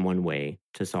more than one way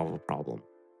to solve a problem.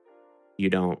 You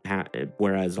don't have,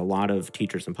 whereas a lot of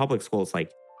teachers in public schools,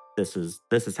 like, this is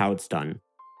how it's done,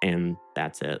 and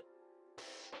that's it.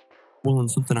 Well, and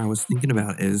something I was thinking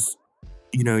about is,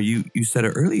 you said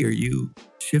it earlier, you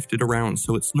shifted around.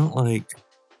 So it's not like,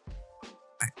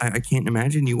 I can't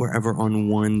imagine you were ever on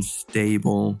one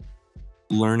stable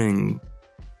learning,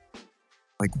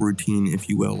 like, routine, if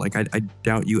you will. Like, I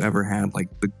doubt you ever had, like,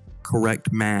 the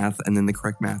correct math and then the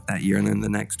correct math that year and then the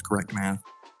next correct math,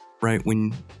 right?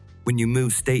 When you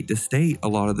move state to state, a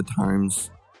lot of the times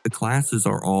the classes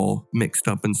are all mixed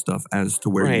up and stuff as to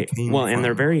where you came Well, from. and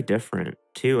they're very different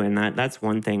too. And that's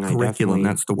one thing Curriculum,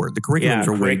 that's the word. The curriculums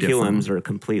are way different. Curriculums are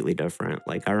completely different.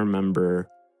 Like I remember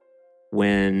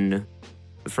when,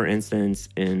 for instance,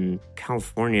 in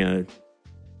California,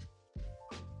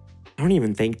 I don't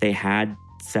even think they had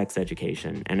sex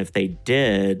education. And if they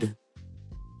did,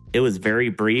 it was very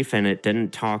brief and it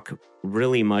didn't talk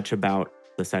really much about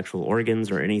the sexual organs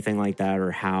or anything like that,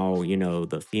 or how,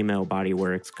 the female body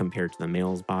works compared to the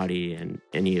male's body. And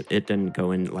it didn't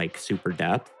go in like super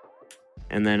depth.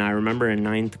 And then I remember in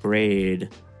 9th grade,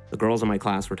 the girls in my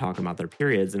class were talking about their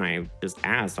periods. And I just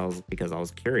asked, because I was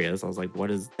curious. I was like,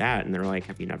 what is that? And they're like,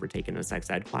 have you never taken a sex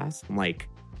ed class? I'm like,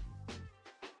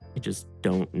 I just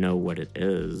don't know what it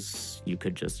is. You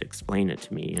could just explain it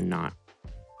to me and not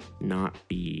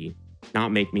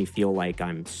make me feel like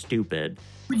I'm stupid.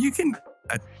 But you can,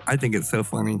 I think it's so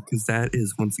funny because that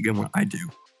is once again what I do.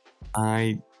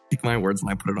 I take my words and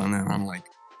I put it on there and I'm like,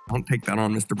 don't take that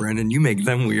on, Mr. Brandon. You make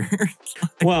them weird.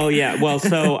 Well, yeah. Well,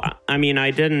 so, I mean,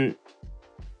 I didn't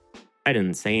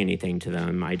say anything to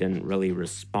them. I didn't really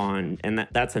respond. And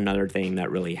that's another thing that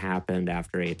really happened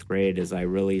after 8th grade is I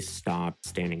really stopped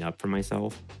standing up for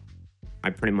myself. I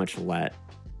pretty much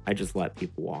I just let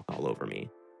people walk all over me.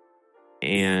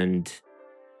 And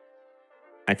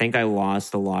I think I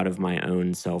lost a lot of my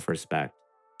own self-respect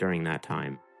during that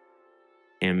time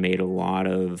and made a lot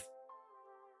of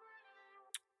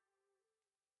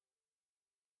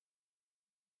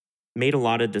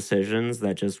decisions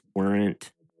that just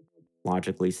weren't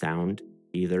logically sound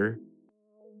either.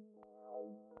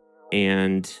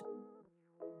 And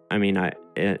I mean,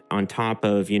 on top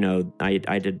of, I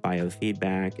did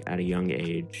biofeedback at a young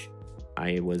age.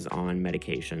 I was on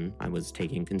medication. I was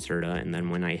taking Concerta. And then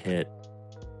when I hit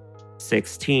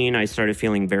 16, I started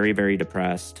feeling very, very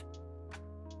depressed.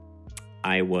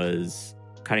 I was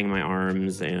cutting my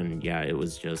arms and it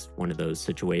was just one of those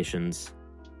situations.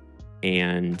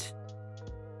 And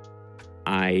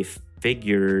I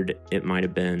figured it might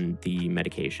have been the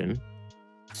medication.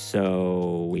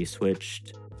 So we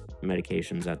switched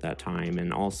medications at that time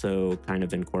and also kind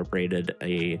of incorporated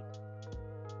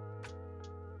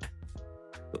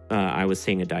I was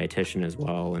seeing a dietitian as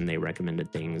well, and they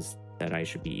recommended things that I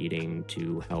should be eating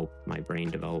to help my brain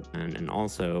development. And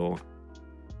also,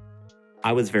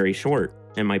 I was very short,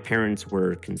 and my parents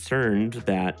were concerned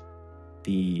that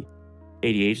the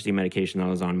ADHD medication I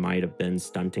was on might have been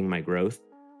stunting my growth.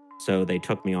 So they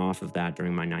took me off of that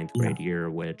during my 9th grade year,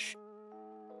 which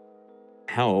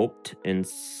helped in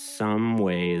some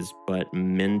ways, but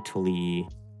mentally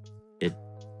it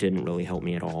didn't really help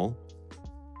me at all.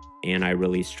 And I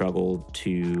really struggled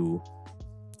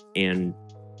and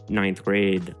 9th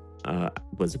grade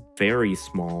was very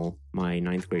small. My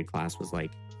 9th grade class was like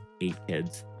 8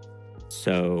 kids.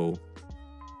 So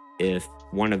if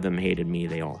one of them hated me,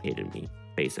 they all hated me,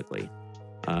 basically.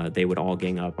 They would all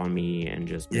gang up on me and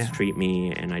just mistreat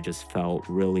me. And I just felt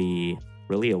really,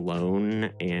 really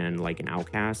alone and like an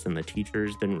outcast. And the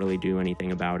teachers didn't really do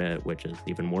anything about it, which is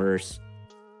even worse.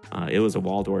 It was a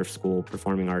Waldorf school,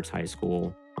 performing arts high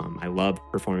school. I loved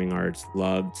performing arts,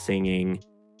 loved singing.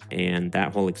 And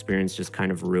that whole experience just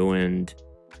kind of ruined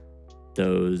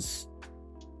those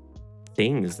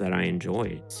things that I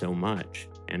enjoyed so much.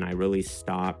 And I really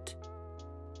stopped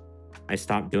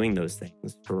doing those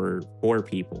things for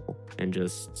people and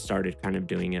just started kind of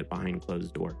doing it behind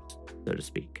closed doors, so to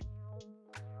speak.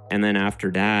 And then after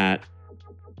that,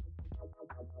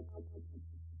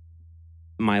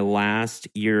 my last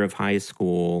year of high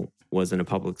school was in a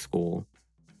public school.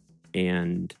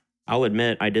 And I'll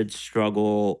admit I did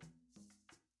struggle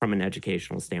from an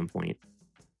educational standpoint.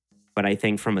 But I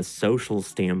think from a social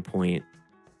standpoint,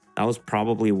 that was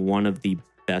probably one of the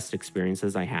best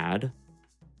experiences I had.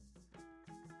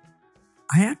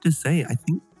 I have to say, I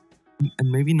think,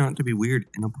 and maybe not to be weird,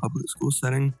 in a public school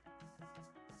setting,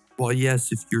 well,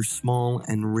 yes, if you're small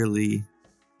and really,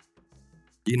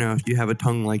 if you have a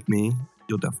tongue like me,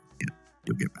 you'll get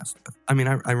messed with. I mean,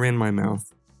 I ran my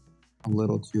mouth a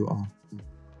little too often.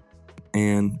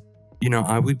 And,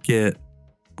 I would get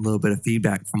a little bit of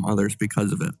feedback from others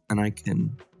because of it. And I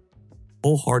can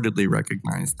wholeheartedly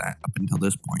recognize that up until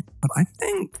this point. But I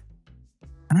think,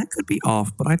 and I could be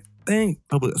off, but I think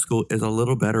public school is a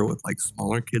little better with like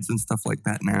smaller kids and stuff like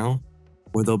that now,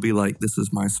 where they'll be like, this is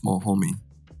my small homie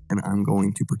and I'm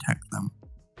going to protect them.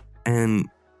 And,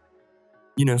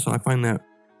 so I find that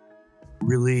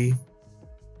really,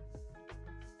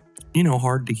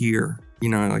 hard to hear,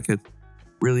 like it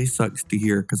really sucks to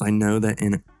hear because I know that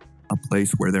in a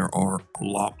place where there are a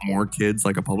lot more kids,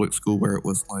 like a public school where it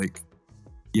was like,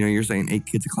 you're saying 8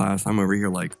 kids a class. I'm over here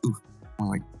like, ooh, more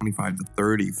like 25 to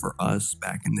 30 for us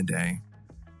back in the day.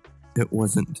 It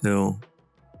wasn't until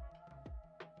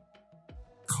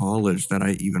college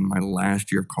my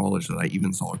last year of college, that I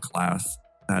even saw a class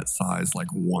that size like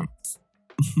once.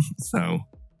 So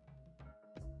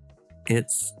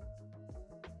it's,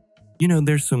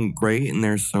 there's some great and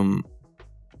there's some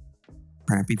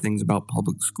crappy things about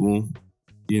public school,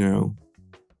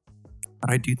 but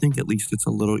I do think at least it's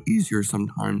a little easier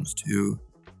sometimes to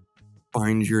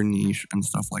find your niche and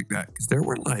stuff like that. Because there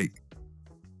were like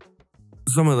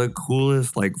some of the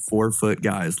coolest like 4-foot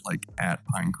guys like at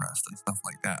Pinecrest and stuff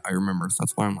like that. I remember. So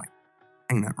that's why I'm like,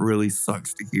 dang, that really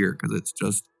sucks to hear, because it's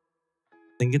just, I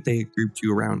think if they grouped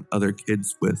you around other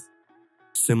kids with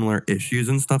similar issues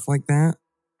and stuff like that,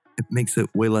 it makes it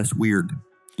way less weird.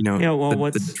 Yeah, well,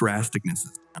 the drasticness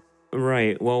is.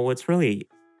 Right. Well, what's really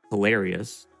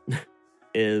hilarious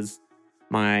is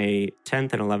my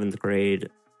 10th and 11th grade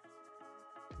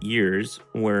years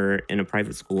were in a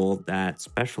private school that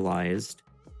specialized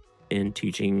in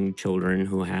teaching children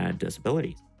who had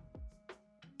disabilities.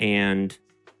 And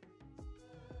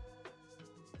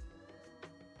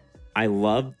I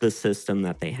loved the system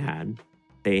that they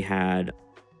had.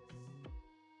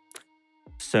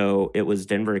 So it was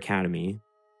Denver Academy,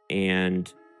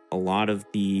 and a lot of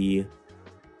the,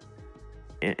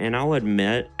 and I'll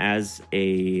admit, as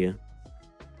a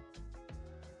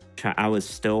child, I was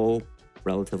still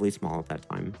relatively small at that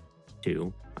time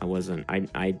too.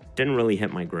 I didn't really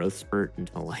hit my growth spurt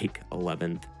until like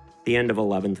the end of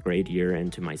 11th grade year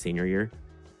into my senior year.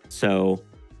 So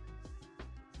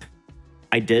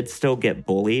I did still get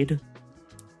bullied,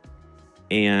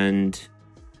 and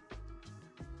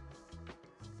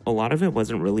a lot of it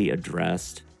wasn't really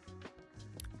addressed.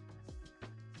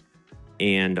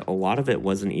 And a lot of it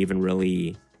wasn't even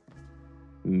really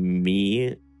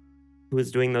me who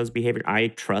was doing those behaviors. I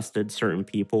trusted certain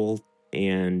people,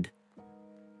 and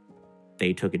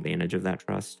they took advantage of that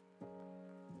trust.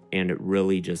 And it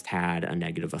really just had a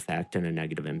negative effect and a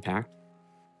negative impact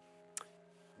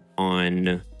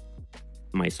on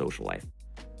my social life.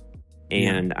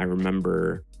 And I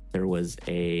remember there was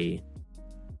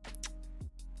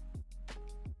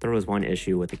one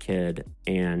issue with a kid,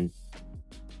 and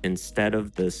instead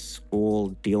of the school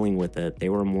dealing with it, they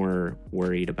were more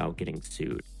worried about getting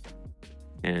sued.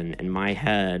 And in my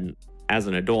head, as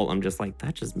an adult, I'm just like,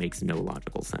 that just makes no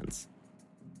logical sense.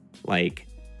 Like,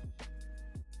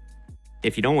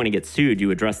 if you don't want to get sued,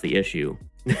 you address the issue.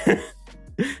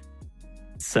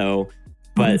 So,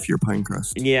 but if you're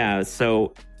Pinecrest. Yeah.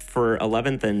 So for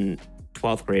 11th and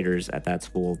 12th graders at that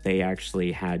school, they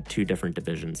actually had 2 different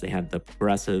divisions. They had the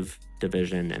progressive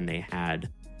division, and they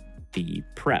had the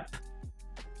prep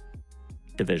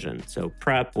division. So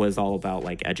prep was all about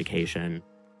like education.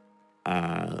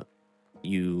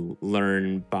 You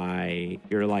learn by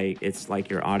it's like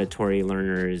your auditory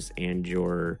learners and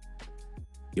your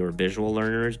visual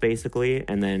learners, basically.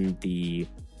 And then the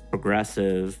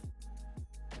progressive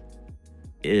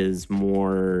is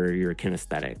more your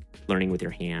kinesthetic, learning with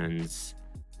your hands.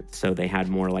 So they had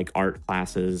more like art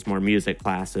classes, more music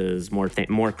classes, more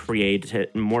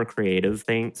creative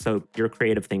things. So your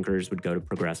creative thinkers would go to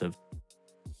progressive.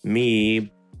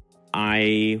 Me,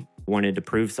 I wanted to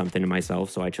prove something to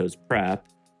myself, so I chose prep,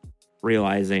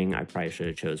 realizing I probably should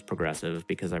have chose progressive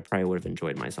because I probably would have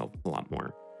enjoyed myself a lot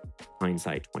more.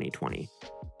 Hindsight 2020.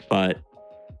 But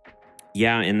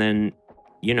yeah, and then,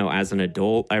 as an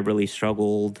adult, I really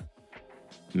struggled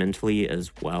mentally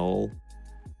as well.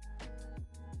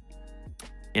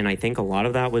 And I think a lot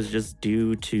of that was just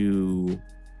due to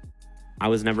I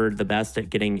was never the best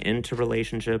at getting into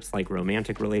relationships, like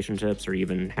romantic relationships, or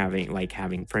even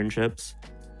having friendships.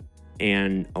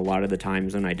 And a lot of the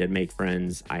times when I did make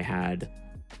friends, I had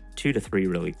 2 to 3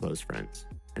 really close friends.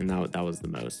 And that was the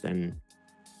most. And,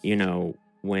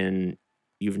 when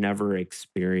you've never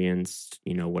experienced,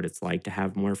 what it's like to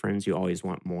have more friends, you always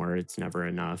want more. It's never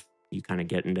enough. You kind of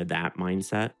get into that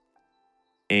mindset.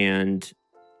 And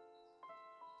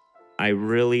I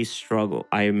really struggle.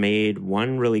 I made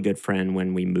one really good friend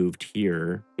when we moved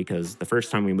here, because the first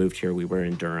time we moved here, we were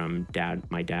in Durham.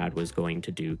 My dad was going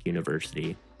to Duke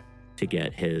University to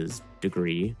get his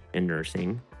degree in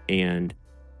nursing. And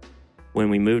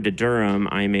when we moved to Durham,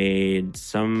 I made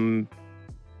some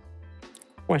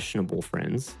questionable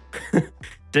friends.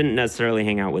 Didn't necessarily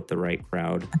hang out with the right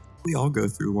crowd. We all go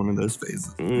through one of those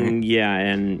phases. Right? Yeah,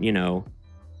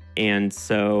 and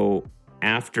so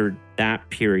after that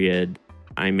period,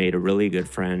 I made a really good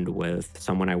friend with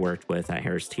someone I worked with at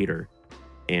Harris Teeter,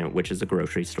 which is a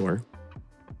grocery store.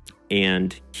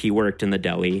 and he worked in the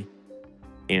deli,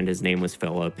 and his name was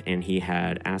Philip, and he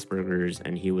had Asperger's,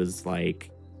 and he was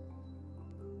like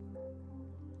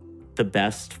the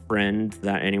best friend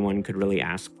that anyone could really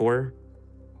ask for.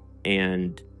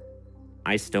 And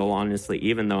I still honestly,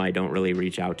 even though I don't really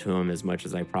reach out to him as much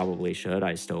as I probably should,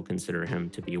 I still consider him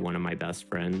to be one of my best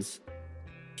friends.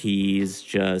 He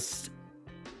just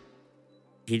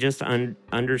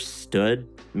understood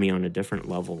me on a different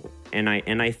level. And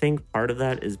I think part of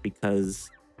that is because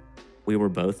we were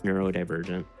both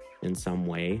neurodivergent in some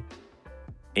way.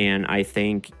 And I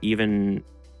think even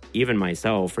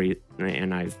myself,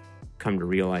 and I've come to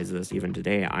realize this even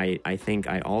today, I think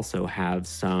I also have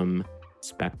some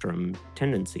spectrum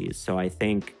tendencies. So I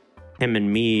think him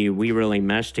and me, we really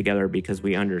meshed together because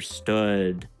we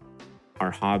understood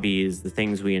our hobbies, the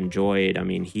things we enjoyed. I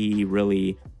mean, he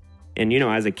really, and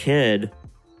as a kid,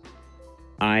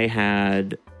 I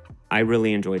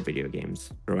really enjoyed video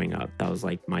games growing up. That was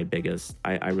like my biggest,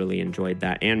 I really enjoyed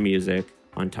that, and music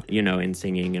on top, and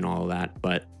singing and all of that.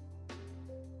 But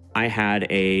I had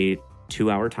a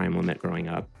 2-hour time limit growing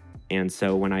up. And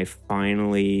so when I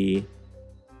finally,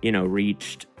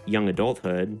 reached young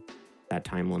adulthood, that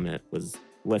time limit was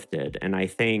lifted. And I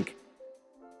think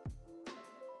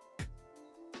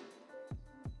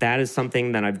that is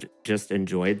something that I've just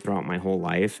enjoyed throughout my whole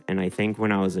life. And I think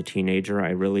when I was a teenager,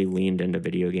 I really leaned into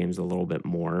video games a little bit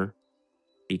more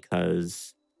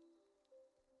because,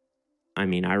 I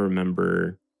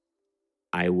remember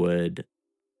I would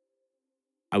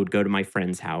go to my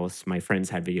friend's house. My friends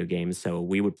had video games, so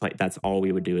we would play. That's all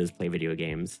we would do is play video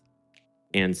games.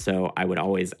 And so I would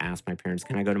always ask my parents,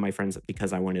 can I go to my friends?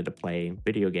 Because I wanted to play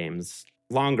video games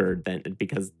longer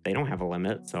because they don't have a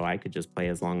limit. So I could just play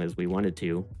as long as we wanted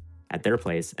to at their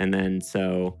place. And then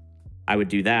so I would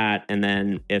do that. And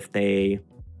then the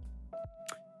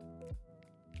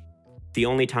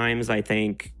only times I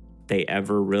think they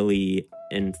ever really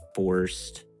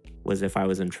enforced was if I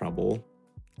was in trouble.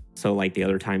 So like the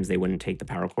other times they wouldn't take the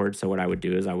power cord. So what I would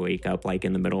do is I would wake up like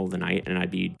in the middle of the night and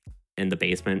I'd be in the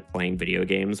basement playing video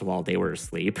games while they were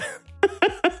asleep.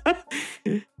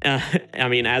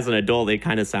 As an adult, it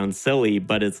kind of sounds silly,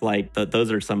 but it's like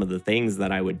those are some of the things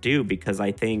that I would do because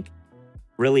I think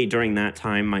really during that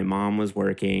time, my mom was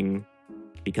working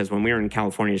because when we were in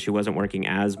California, she wasn't working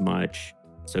as much.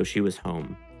 So she was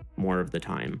home more of the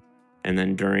time. And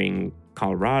then during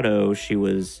Colorado, she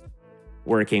was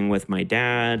working with my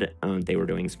dad. They were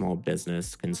doing small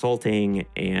business consulting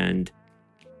and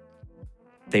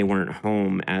they weren't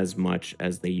home as much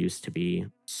as they used to be.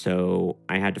 So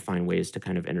I had to find ways to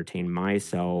kind of entertain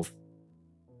myself.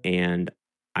 And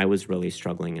I was really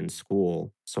struggling in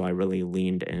school. So I really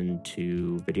leaned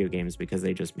into video games because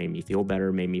they just made me feel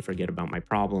better, made me forget about my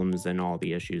problems and all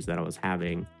the issues that I was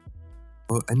having.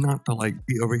 Well, and not to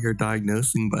be over here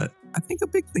diagnosing, but I think a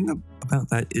big thing about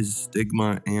that is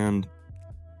stigma and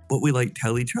what we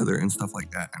tell each other and stuff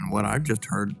like that. And what I've just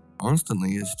heard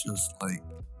constantly is just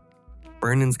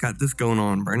Brandon's got this going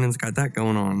on, Brandon's got that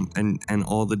going on, and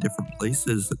all the different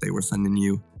places that they were sending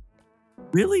you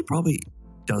really probably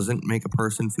doesn't make a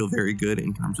person feel very good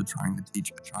in terms of trying to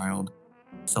teach a child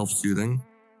self-soothing.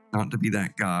 Not to be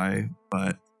that guy,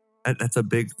 but that's a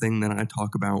big thing that I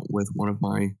talk about with one of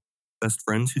my best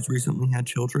friends who's recently had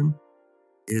children,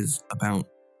 is about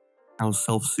how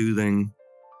self-soothing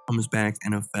comes back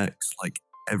and affects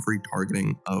every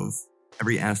targeting of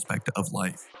every aspect of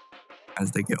life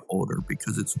as they get older,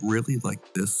 because it's really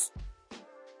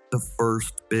the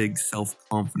first big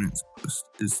self-confidence boost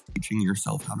is teaching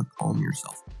yourself how to calm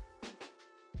yourself,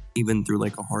 even through a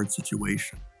hard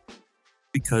situation.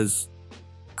 Because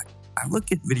I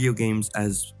look at video games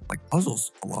as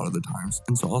puzzles a lot of the times.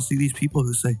 And so I'll see these people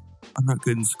who say, I'm not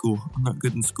good in school.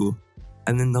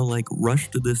 And then they'll rush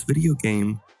to this video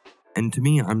game. And to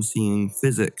me, I'm seeing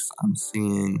physics. I'm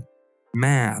seeing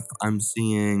math. I'm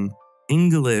seeing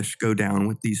English go down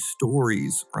with these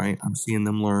stories, right? I'm seeing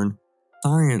them learn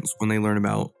science when they learn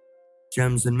about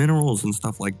gems and minerals and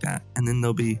stuff like that. And then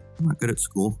they'll be, I'm not good at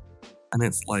school. And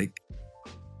it's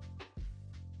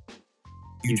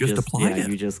you just apply it.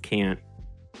 You just can't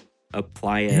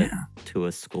apply it to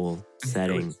a school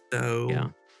setting.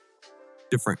 So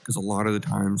different, because a lot of the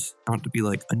times, not to be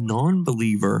a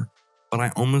non-believer, but I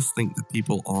almost think that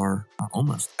people are,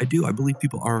 I believe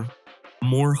people are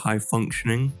more high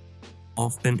functioning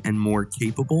often and more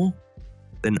capable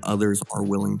than others are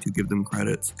willing to give them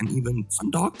credits. And even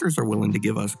some doctors are willing to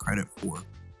give us credit for.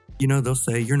 They'll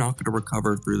say, you're not going to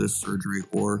recover through this surgery,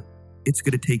 or it's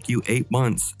going to take you 8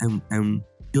 months and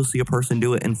you'll see a person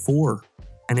do it in 4.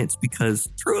 And it's because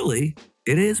truly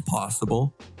it is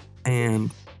possible.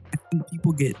 And I think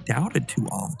people get doubted too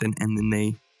often, and then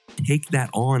they take that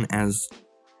on as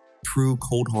true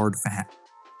cold hard fact.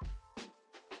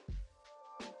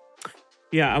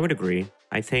 Yeah, I would agree.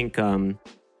 I think a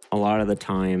lot of the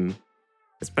time,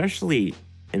 especially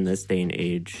in this day and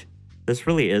age, this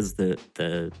really is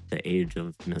the age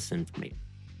of misinformation.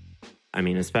 I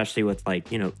mean, especially with like,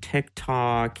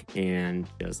 TikTok and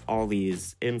just all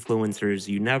these influencers,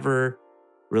 you never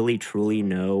really truly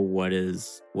know what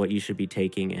you should be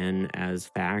taking in as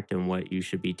fact and what you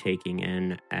should be taking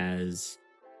in as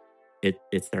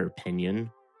it's their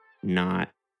opinion, not,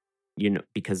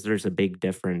 because there's a big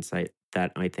difference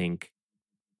that I think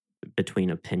between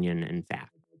opinion and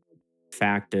fact.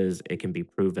 Fact is it can be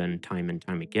proven time and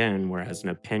time again, whereas an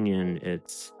opinion,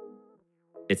 it's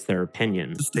their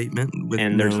opinion. It's a statement with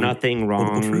And there's nothing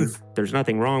wrong. truth. There's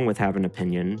nothing wrong with having an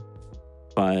opinion,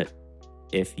 but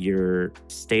if you're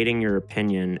stating your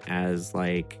opinion as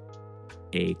like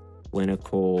a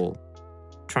clinical,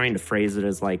 trying to phrase it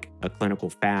as like a clinical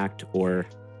fact or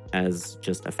as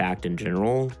just a fact in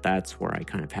general, that's where I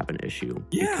kind of have an issue.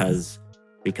 Yeah.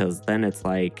 Because then it's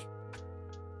like,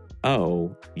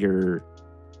 oh, you're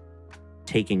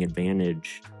taking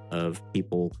advantage of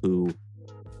people who,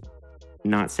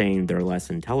 not saying they're less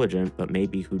intelligent, but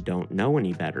maybe who don't know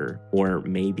any better, or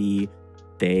maybe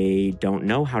they don't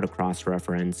know how to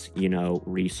cross-reference,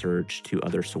 research to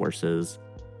other sources.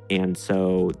 And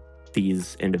so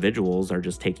these individuals are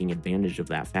just taking advantage of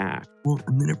that fact. Well,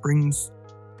 and then it brings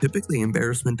typically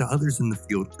embarrassment to others in the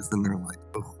field, because then they're like,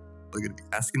 oh, they're going to be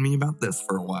asking me about this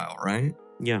for a while, right?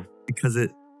 Yeah. Because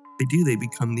they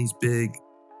become these big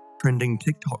trending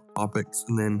TikTok topics,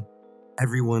 and then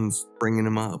everyone's bringing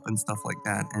them up and stuff like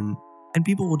that. And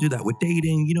people will do that with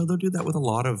dating. They'll do that with a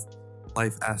lot of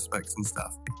life aspects and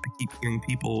stuff. I keep hearing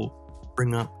people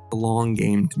bring up the long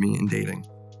game to me in dating,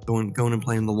 going and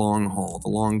playing the long haul, the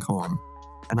long con.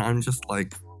 And I'm just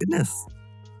like, goodness,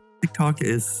 TikTok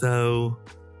is so...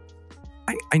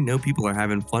 I know people are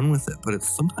having fun with it, but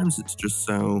sometimes it's just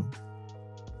so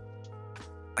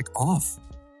like off.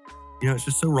 It's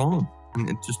just so wrong. And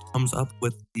it just comes up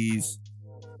with these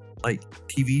like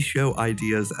TV show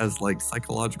ideas as like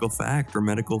psychological fact or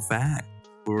medical fact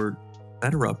or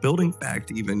etc. Building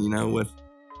fact even, with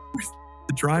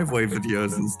the driveway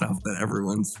videos and stuff that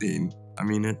everyone's seen. I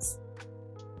mean, it's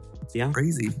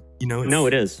crazy. No,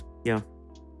 it is. Yeah.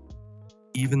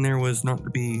 Even there was, not to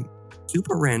be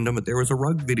super random, but there was a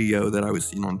rug video that I was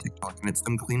seeing on TikTok, and it's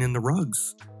them cleaning the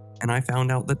rugs. And I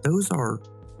found out that those are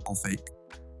all fake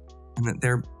and that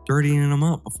they're dirtying them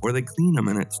up before they clean them.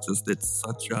 And it's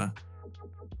such a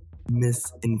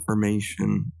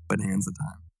misinformation bonanza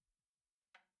time.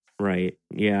 Right.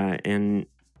 Yeah. And,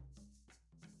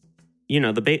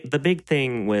 the big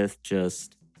thing with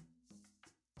just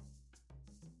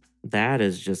that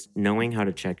is just knowing how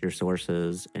to check your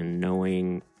sources and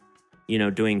knowing,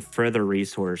 doing further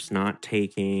resource, not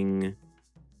taking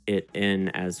it in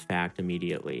as fact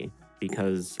immediately.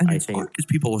 Because I think hard because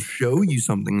people will show you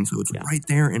something, and so it's right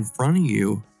there in front of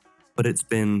you, but it's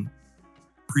been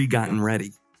pre-gotten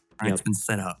ready. Right? Yep. It's been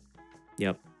set up.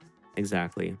 Yep,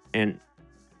 exactly. And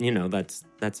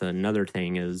that's another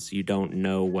thing is you don't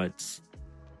know what's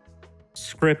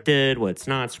scripted, what's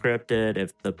not scripted,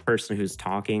 if the person who's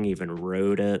talking even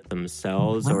wrote it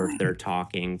themselves, or if they're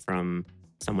talking from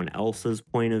someone else's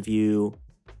point of view.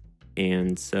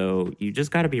 And so you just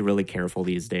got to be really careful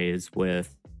these days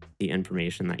with the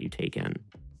information that you take in.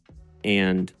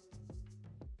 And,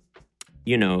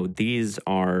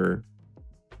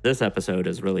 this episode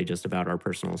is really just about our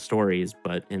personal stories,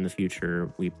 but in the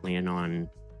future, we plan on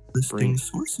listing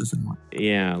sources and what?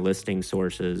 Yeah, listing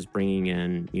sources, bringing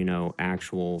in,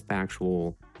 actual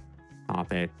factual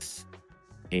topics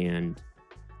and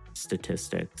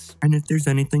statistics. And if there's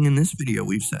anything in this video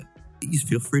we've said, please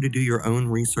feel free to do your own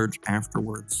research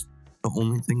afterwards. The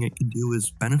only thing it can do is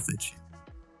benefit you.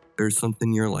 There's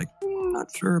something you're like, I'm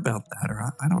not sure about that, or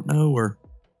I don't know, or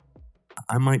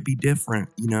I might be different,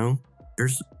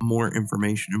 There's more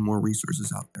information and more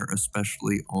resources out there,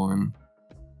 especially on,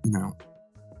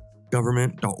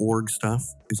 government.org stuff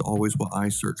is always what I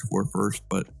search for first,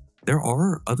 but there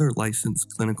are other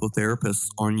licensed clinical therapists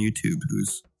on YouTube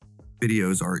whose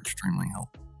videos are extremely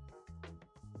helpful.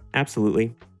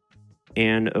 Absolutely.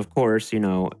 And of course,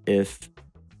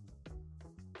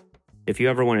 if you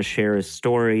ever want to share a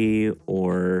story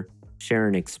or share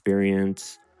an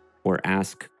experience or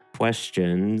ask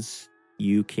questions,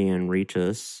 you can reach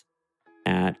us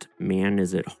at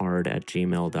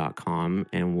manishithard@gmail.com,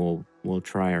 and we'll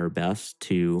try our best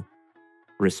to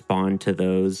respond to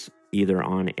those either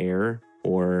on air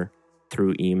or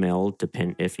through email.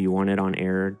 If you want it on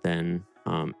air, then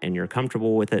and you're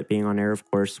comfortable with it being on air, of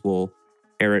course, we'll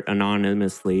air it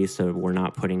anonymously, so we're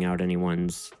not putting out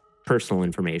anyone's personal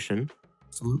information.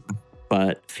 Absolutely.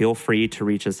 But feel free to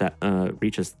reach us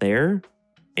there,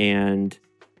 and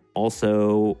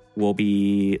also we'll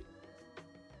be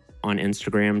on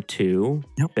Instagram too.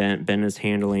 Yep. Ben is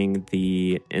handling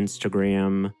the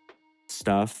Instagram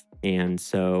stuff, and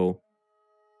so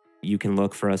you can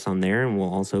look for us on there, and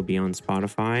we'll also be on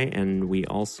Spotify. And we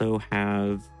also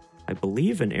have, I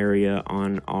believe, an area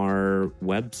on our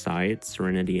website,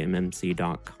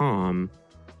 serenitymmc.com,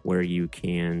 where you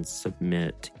can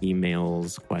submit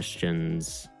emails,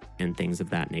 questions, and things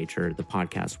of that nature. The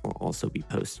podcast will also be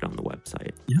posted on the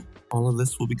website. Yep. All of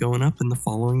this will be going up in the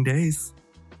following days.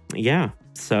 Yeah.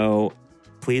 So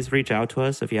please reach out to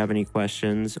us if you have any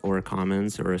questions or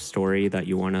comments or a story that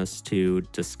you want us to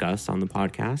discuss on the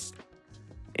podcast.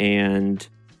 And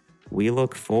we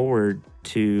look forward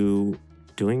to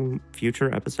doing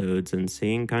future episodes and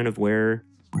seeing kind of where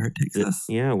it takes us.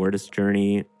 Yeah, where this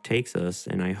journey takes us.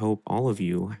 And I hope all of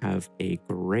you have a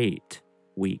great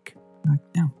week.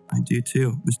 Yeah, I do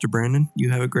too. Mr. Brandon, you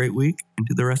have a great week. And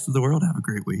to the rest of the world, have a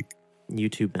great week. You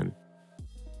too, Ben.